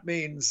that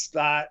means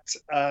that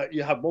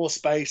you have more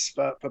space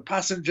for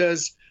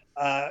passengers,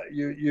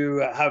 you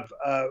have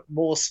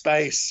more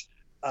space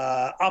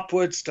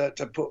upwards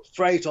to put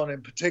freight on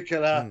in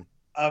particular,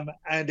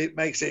 and it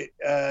makes it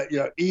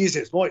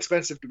easier. It's more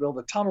expensive to build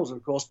the tunnels,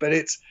 of course, but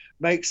it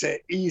makes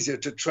it easier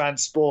to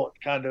transport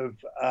to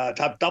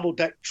have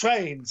double-deck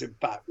trains, in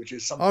fact, which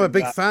is something. I'm a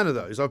big fan of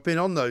those. I've been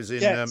on those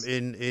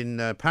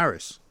in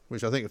Paris,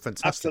 which I think are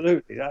fantastic.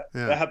 Absolutely.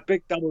 They have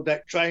big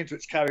double-deck trains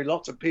which carry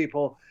lots of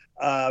people,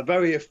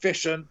 very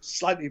efficient,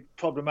 slightly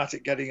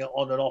problematic getting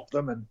on and off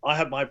them. And I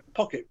had my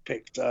pocket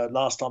picked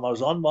last time I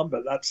was on one,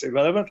 but that's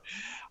irrelevant.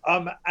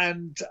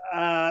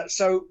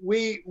 So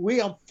we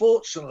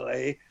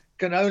unfortunately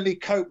can only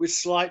cope with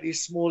slightly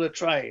smaller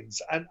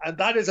trains. And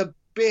that is a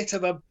bit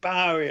of a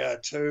barrier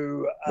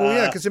to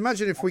because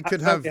imagine if we could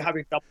have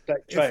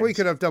double-deck trains. If we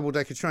could have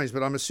double-decker trains,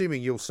 but I'm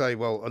assuming you'll say,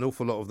 well, an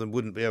awful lot of them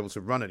wouldn't be able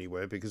to run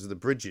anywhere because of the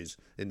bridges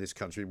in this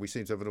country. We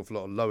seem to have an awful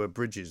lot of lower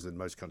bridges than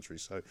most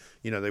countries, so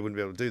they wouldn't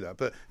be able to do that.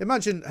 But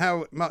imagine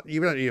how much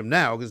you don't need them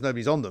now because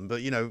nobody's on them,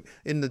 but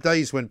in the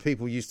days when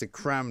people used to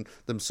cram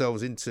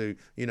themselves into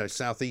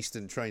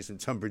southeastern trains from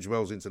Tunbridge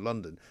Wells into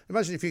London,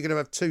 imagine if you could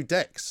have 2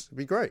 decks. It'd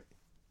be great.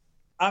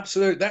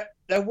 Absolutely.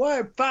 There were,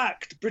 in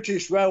fact,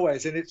 British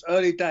Railways in its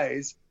early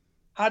days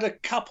had a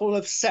couple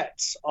of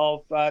sets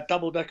of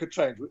double-decker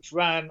trains, which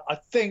ran, I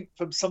think,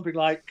 from something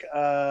like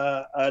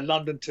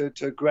London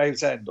to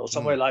Gravesend or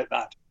somewhere like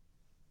that.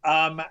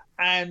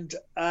 And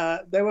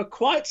they were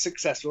quite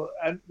successful.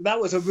 And that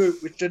was a route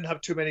which didn't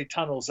have too many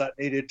tunnels that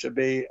needed to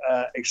be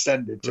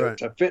extended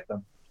to fit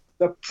them.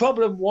 The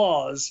problem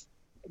was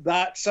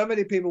that so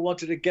many people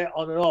wanted to get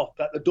on and off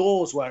that the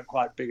doors weren't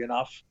quite big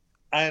enough.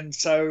 And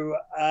so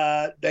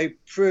they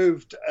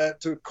proved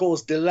to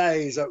cause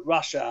delays at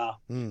rush hour.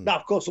 Now,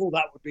 of course, all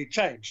that would be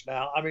changed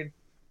now. I mean,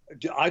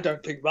 I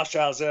don't think rush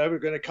hours are ever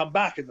going to come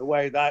back in the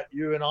way that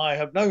you and I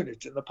have known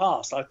it in the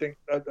past. I think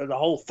the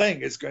whole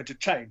thing is going to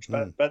change.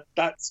 But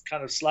that's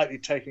kind of slightly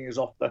taking us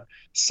off the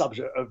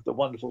subject of the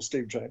wonderful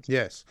steam trains.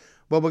 Yes.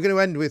 Well, we're going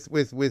to end with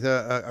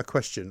a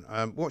question.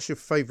 What's your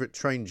favourite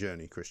train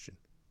journey, Christian?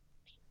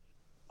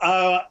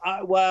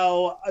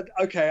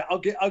 Okay, I'll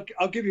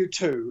give you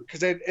 2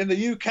 because in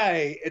the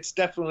UK it's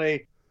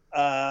definitely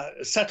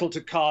settled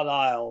to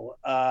Carlisle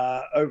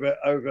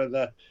over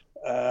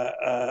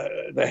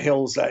the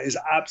hills. There is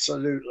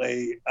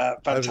absolutely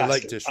fantastic. Over the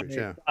Lake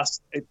District,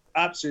 It's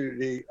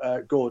absolutely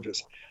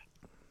gorgeous.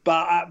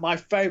 But my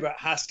favourite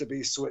has to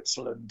be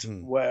Switzerland,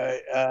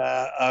 where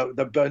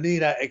the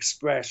Bernina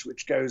Express,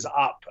 which goes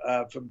up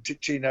from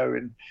Ticino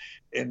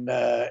in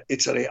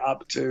Italy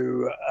up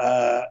to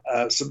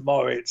St.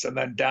 Moritz and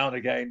then down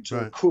again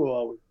to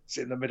Chur, which is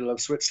in the middle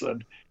of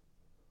Switzerland.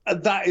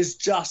 And that is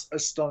just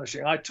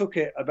astonishing. I took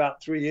it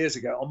about 3 years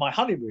ago on my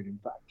honeymoon, in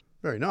fact.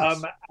 Very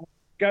nice.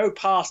 Go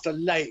past a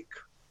lake,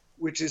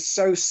 which is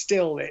so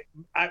still, it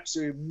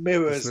absolutely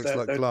mirrors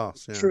the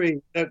tree,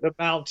 the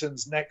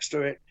mountains next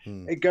to it.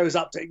 It goes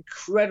up to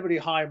incredibly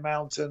high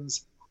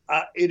mountains.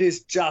 It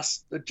is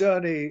just the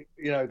journey,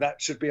 that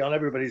should be on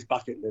everybody's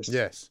bucket list.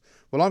 Yes.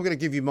 Well, I'm going to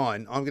give you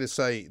mine. I'm going to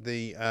say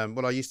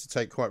what I used to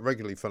take quite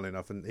regularly, funnily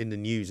enough, and in the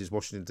news is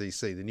Washington,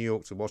 D.C., the New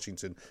York to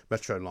Washington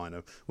Metro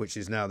liner, which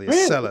is now the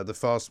Acela, the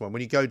fast one.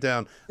 When you go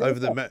down over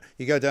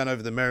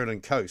the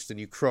Maryland coast and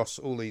you cross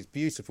all these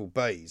beautiful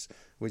bays,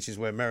 which is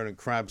where Maryland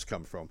crabs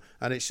come from,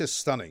 and it's just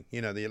stunning.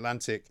 The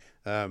Atlantic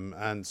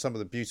and some of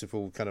the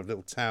beautiful kind of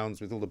little towns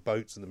with all the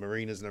boats and the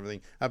marinas and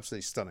everything,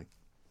 absolutely stunning.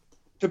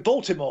 To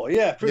Baltimore,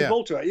 through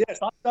Baltimore. Yes,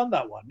 I've done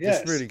that one.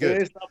 Yes, it's really good.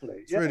 It is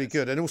lovely. It's really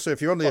good. And also,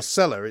 if you're on the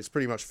Acela, it's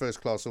pretty much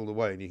first class all the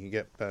way, and you can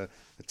get a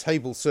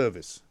table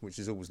service, which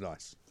is always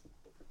nice.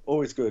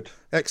 Always good.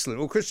 Excellent.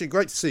 Well, Christian,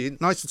 great to see you.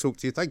 Nice to talk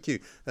to you. Thank you.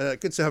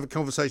 Good to have a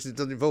conversation that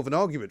doesn't involve an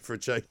argument for a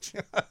change.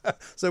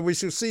 So we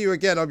shall see you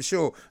again, I'm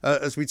sure,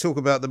 as we talk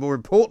about the more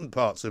important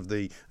parts of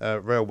the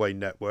railway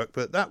network.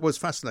 But that was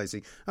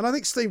fascinating. And I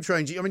think steam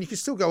trains, I mean, you can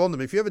still go on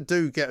them. If you ever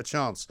do get a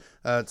chance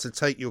to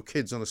take your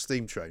kids on a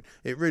steam train,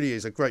 it really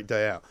is a great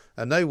day out.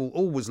 And they will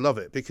always love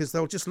it because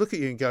they'll just look at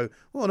you and go,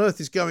 what on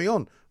earth is going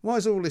on? Why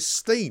is all this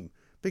steam?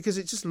 Because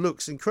it just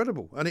looks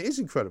incredible, and it is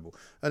incredible,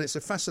 and it's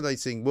a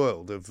fascinating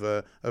world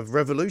of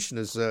revolution,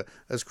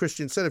 as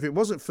Christian said. If it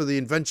wasn't for the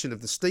invention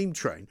of the steam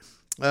train,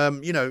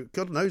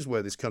 God knows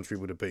where this country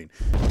would have been.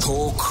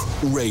 Talk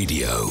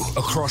Radio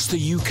across the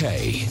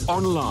UK,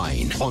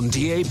 online, on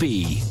DAB,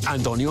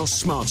 and on your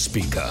smart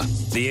speaker.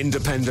 The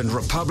Independent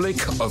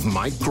Republic of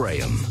Mike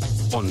Graham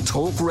on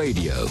Talk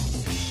Radio.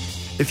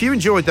 If you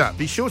enjoyed that,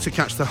 be sure to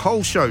catch the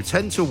whole show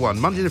 10 till 1,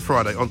 Monday to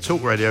Friday on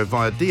Talk Radio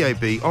via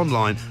DAB,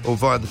 online or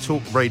via the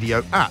Talk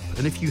Radio app.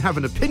 And if you have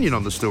an opinion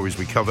on the stories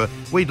we cover,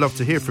 we'd love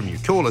to hear from you.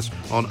 Call us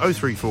on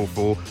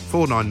 0344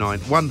 499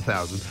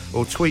 1000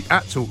 or tweet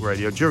at Talk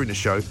Radio during the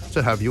show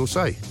to have your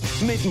say.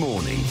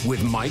 Mid-morning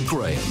with Mike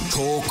Graham.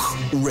 Talk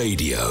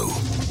Radio.